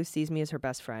neighbor who sees me as her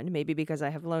best friend, maybe because I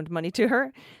have loaned money to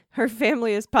her. Her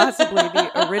family is possibly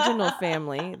the original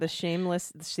family the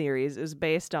Shameless series is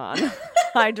based on.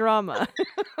 High drama.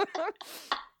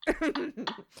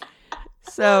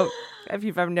 So, if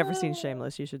you've never seen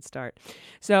Shameless, you should start.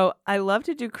 So, I love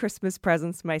to do Christmas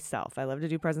presents myself.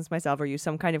 Or use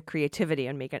some kind of creativity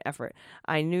and make an effort.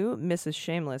 I knew Mrs.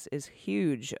 Shameless is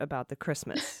huge about the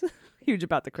Christmas.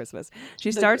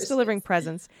 She starts delivering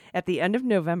presents at the end of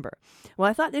November. Well,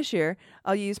 I thought this year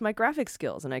I'll use my graphic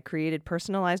skills, and I created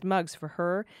personalized mugs for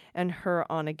her and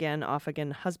her on-again,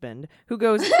 off-again husband, who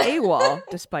goes AWOL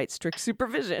despite strict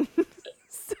supervision.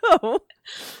 So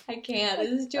I can't.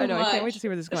 This is too I know, much. I can't wait to see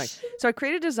where this is going. So I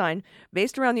created a design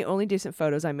based around the only decent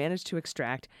photos I managed to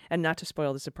extract, and not to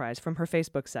spoil the surprise, from her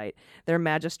Facebook site, their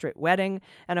magistrate wedding,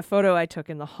 and a photo I took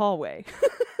in the hallway.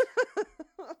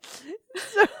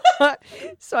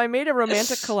 So I made a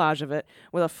romantic collage of it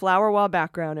with a flower wall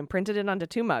background and printed it onto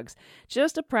 2 mugs.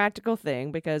 Just a practical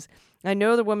thing because I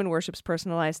know the woman worships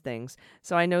personalized things,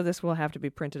 so I know this will have to be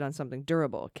printed on something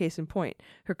durable. Case in point,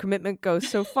 her commitment goes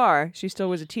so far, she still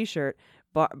wears a t-shirt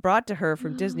brought to her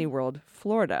from Disney World,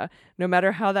 Florida. No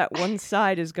matter how that one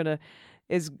side is gone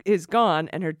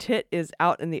and her tit is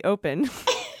out in the open.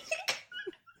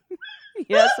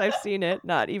 Yes, I've seen it,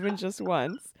 not even just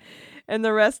once. And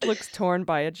the rest looks torn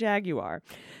by a jaguar.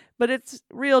 But it's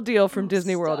real deal from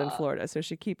Disney World in Florida, so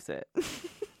she keeps it.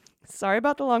 Sorry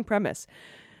about the long premise.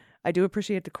 I do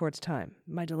appreciate the court's time.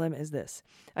 My dilemma is this.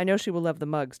 I know she will love the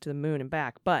mugs to the moon and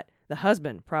back, but the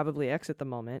husband, probably ex at the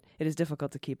moment, it is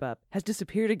difficult to keep up, has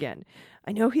disappeared again.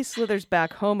 I know he slithers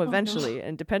back home eventually,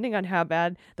 and depending on how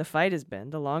bad the fight has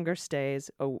been, the longer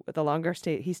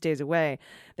he stays away,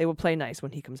 they will play nice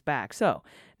when he comes back. So,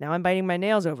 now I'm biting my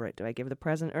nails over it. Do I give the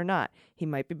present or not? He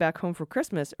might be back home for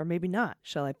Christmas, or maybe not.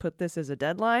 Shall I put this as a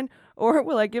deadline, or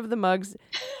will I give the mugs...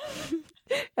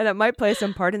 and it might play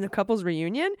some part in the couple's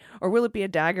reunion? Or will it be a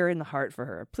dagger in the heart for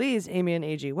her? Please, Amy and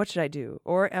AG, what should I do?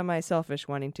 Or am I selfish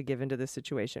wanting to give into this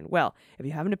situation? Well, if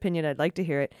you have an opinion, I'd like to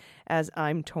hear it, as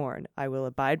I'm torn. I will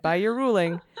abide by your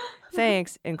ruling.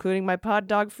 Thanks, including my pod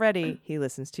dog, Freddie. He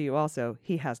listens to you also.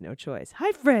 He has no choice.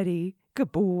 Hi, Freddie.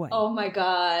 Good boy. Oh, my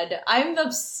God. I'm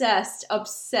obsessed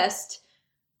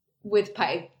with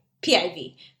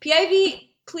PIV. PIV,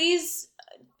 please...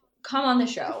 come on the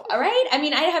show, all right? I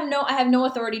mean, I have no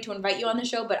authority to invite you on the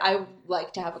show, but I would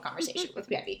like to have a conversation with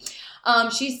PIV.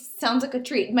 She sounds like a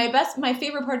treat. My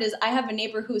favorite part is I have a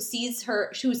neighbor who sees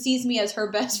me as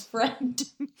her best friend.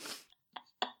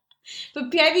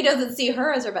 But PIV doesn't see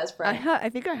her as her best friend. I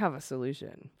think I have a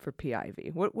solution for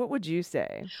PIV. What would you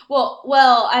say?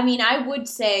 Well, I mean, I would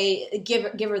say give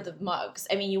her the mugs.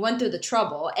 I mean, you went through the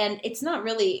trouble, and it's not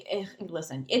really.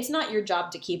 Listen, it's not your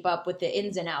job to keep up with the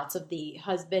ins and outs of the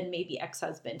husband, maybe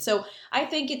ex-husband. So I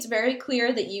think it's very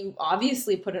clear that you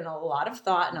obviously put in a lot of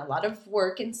thought and a lot of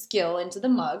work and skill into the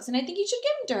mugs, and I think you should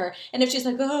give them to her. And if she's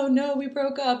like, "Oh no, we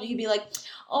broke up," you could be like,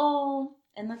 "Oh,"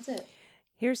 and that's it.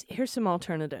 Here's some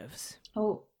alternatives.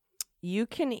 Oh. You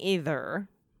can either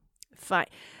find,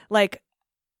 like,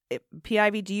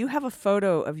 PIV, do you have a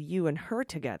photo of you and her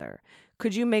together?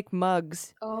 Could you make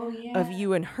mugs of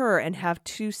you and her and have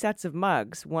 2 sets of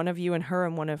mugs, one of you and her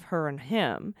and one of her and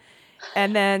him?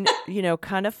 And then,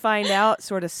 kind of find out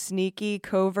sort of sneaky,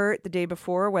 covert the day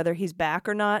before whether he's back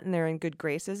or not and they're in good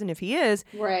graces. And if he is,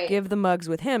 give the mugs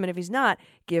with him. And if he's not,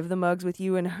 give the mugs with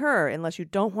you and her, unless you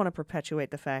don't want to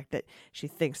perpetuate the fact that she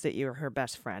thinks that you're her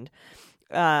best friend.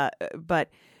 But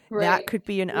that could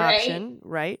be an option,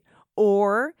 right?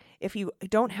 Or if you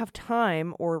don't have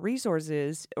time or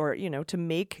resources or, to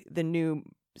make the new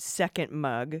second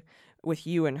mug with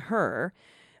you and her,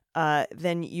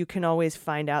 then you can always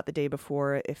find out the day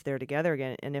before if they're together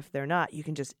again. And if they're not, you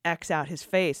can just X out his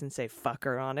face and say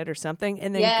fucker on it or something.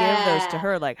 And then give those to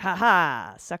her like,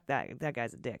 ha, suck that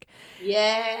guy's a dick.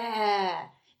 Yeah.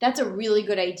 That's a really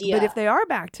good idea. But if they are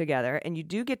back together and you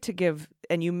do get to give,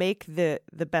 and you make the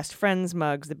best friends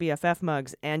mugs, the BFF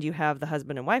mugs, and you have the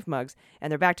husband and wife mugs,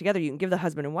 and they're back together, you can give the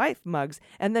husband and wife mugs.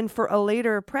 And then for a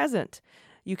later present,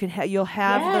 you'll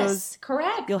have those.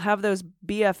 Correct. You'll have those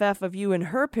BFF of you and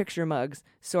her picture mugs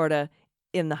sort of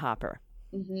in the hopper.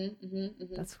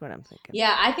 That's what I'm thinking.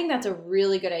 Yeah, I think that's a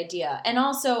really good idea. And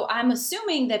also, I'm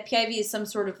assuming that PIV is some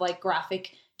sort of like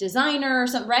graphic designer or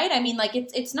something, right? I mean, like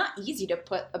it's not easy to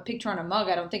put a picture on a mug.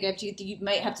 I don't think you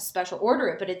might have to special order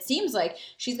it, but it seems like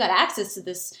she's got access to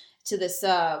this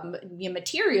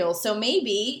material. So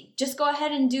maybe just go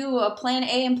ahead and do a plan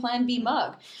A and plan B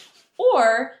mug.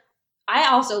 Or I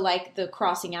also like the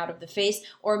crossing out of the face,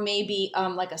 or maybe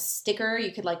like a sticker.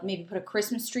 You could like maybe put a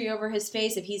Christmas tree over his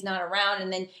face if he's not around,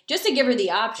 and then just to give her the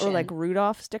option. Or like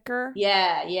Rudolph sticker.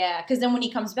 Yeah. Because then when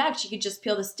he comes back, she could just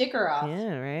peel the sticker off.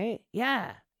 Yeah, right?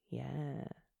 Yeah.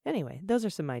 Anyway, those are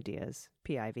some ideas.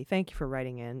 PIV, thank you for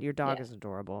writing in. Your dog is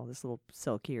adorable. This little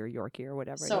Silky or Yorkie or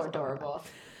whatever. So adorable.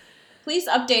 Please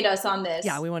update us on this.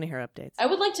 Yeah, we want to hear updates. I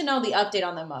would like to know the update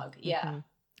on the mug. Yeah. Mm-hmm.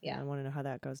 Yeah, I want to know how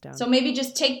that goes down. So maybe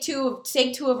just take two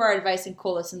of our advice and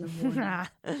call us in the morning.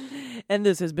 And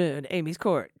this has been Amy's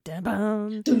Court.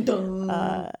 Dun, dun.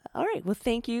 All right. Well,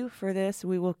 thank you for this.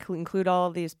 We will include all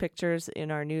of these pictures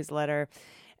in our newsletter.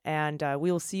 And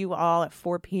we will see you all at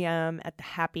 4 p.m. at the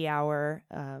happy hour.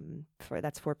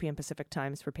 That's 4 p.m. Pacific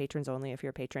times for patrons only if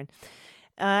you're a patron.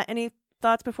 Any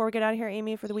thoughts before we get out of here,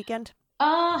 Amy, for the weekend?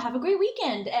 Have a great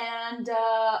weekend. And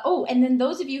and then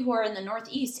those of you who are in the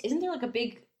Northeast, isn't there like a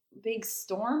big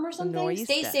storm or something?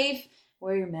 Stay safe.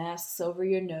 Wear your masks over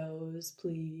your nose,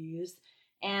 please.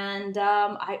 And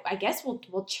I guess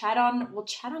we'll chat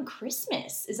on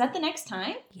Christmas. Is that the next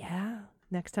time? Yeah.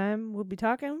 Next time we'll be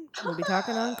talking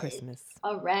on Christmas.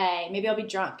 All right. Maybe I'll be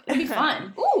drunk. It'll be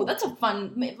fun. Ooh, that's a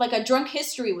fun, like a drunk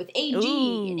history with AG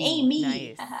and Amy.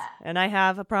 Nice. And I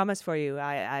have a promise for you.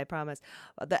 I promise.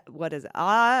 What is it?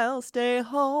 I'll stay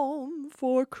home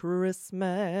for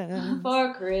Christmas.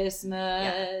 For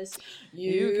Christmas,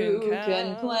 you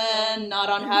can plan not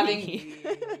on having me.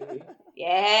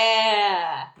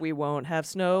 Yeah. We won't have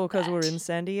snow because we're in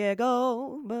San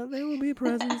Diego, but there will be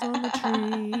presents on the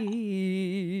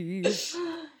tree.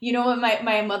 You know what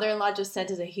my mother-in-law just sent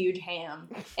us a huge ham,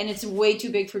 and it's way too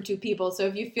big for 2 people. So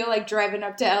if you feel like driving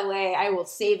up to LA, I will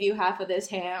save you half of this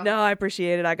ham. No, I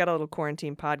appreciate it. I got a little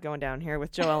quarantine pod going down here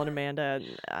with Joelle and Amanda.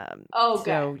 Oh,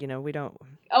 so we don't.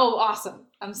 Oh, awesome!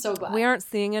 I'm so glad. We aren't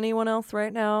seeing anyone else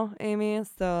right now, Amy.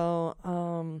 So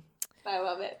I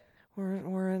love it.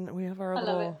 We have our I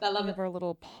love it. our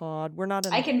little pod. We're not.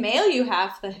 I can mail you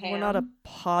half the ham. We're not a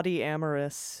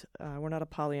polyamorous. We're not a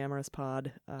polyamorous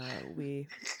pod. We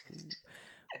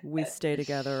stay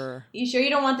together. You sure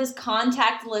you don't want this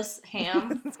contactless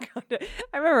ham?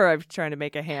 I remember I was trying to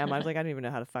make a ham. I was like, I don't even know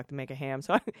how to fuck to make a ham.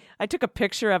 So I took a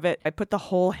picture of it. I put the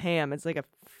whole ham. It's like a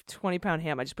 20-pound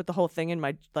ham. I just put the whole thing in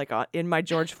my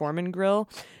George Foreman grill,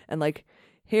 and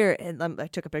here. And I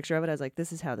took a picture of it. I was like,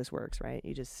 this is how this works, right?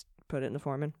 You just put it in the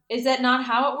Foreman. Is that not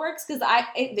how it works? Because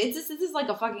this is like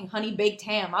a fucking honey baked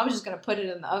ham. I was just gonna put it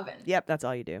in the oven. Yep, that's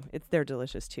all you do. They're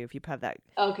delicious too if you have that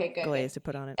glaze to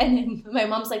put on it. And then my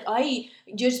mom's like, "I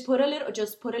just put a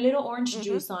little orange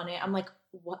juice on it." I'm like,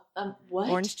 "What? What?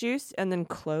 Orange juice and then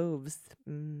cloves.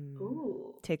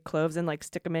 Ooh. Take cloves and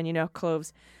stick them in.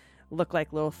 Cloves look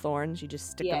like little thorns. You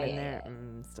just stick them in there.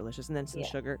 It's delicious. And then some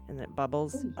sugar, and then it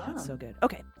bubbles. Ooh, oh, it's so good.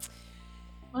 Okay.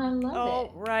 I love it.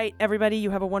 All right, everybody, you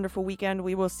have a wonderful weekend.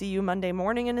 We will see you Monday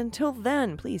morning. And until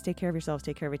then, please take care of yourselves,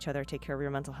 take care of each other, take care of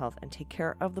your mental health, and take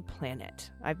care of the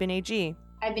planet. I've been AG.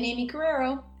 I've been Amy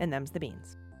Carrero. And them's the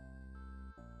Beans.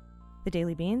 The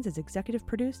Daily Beans is executive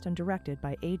produced and directed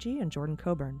by AG and Jordan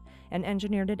Coburn, and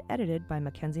engineered and edited by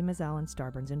Mackenzie Mazzell and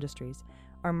Starburns Industries.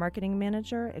 Our marketing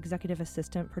manager, executive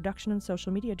assistant, production and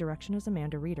social media direction is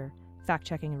Amanda Reeder.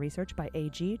 Fact-checking and research by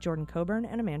AG, Jordan Coburn,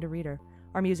 and Amanda Reeder.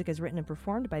 Our music is written and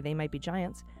performed by They Might Be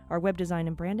Giants. Our web design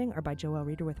and branding are by Joelle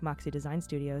Reeder with Moxie Design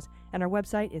Studios. And our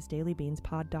website is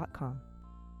dailybeanspod.com.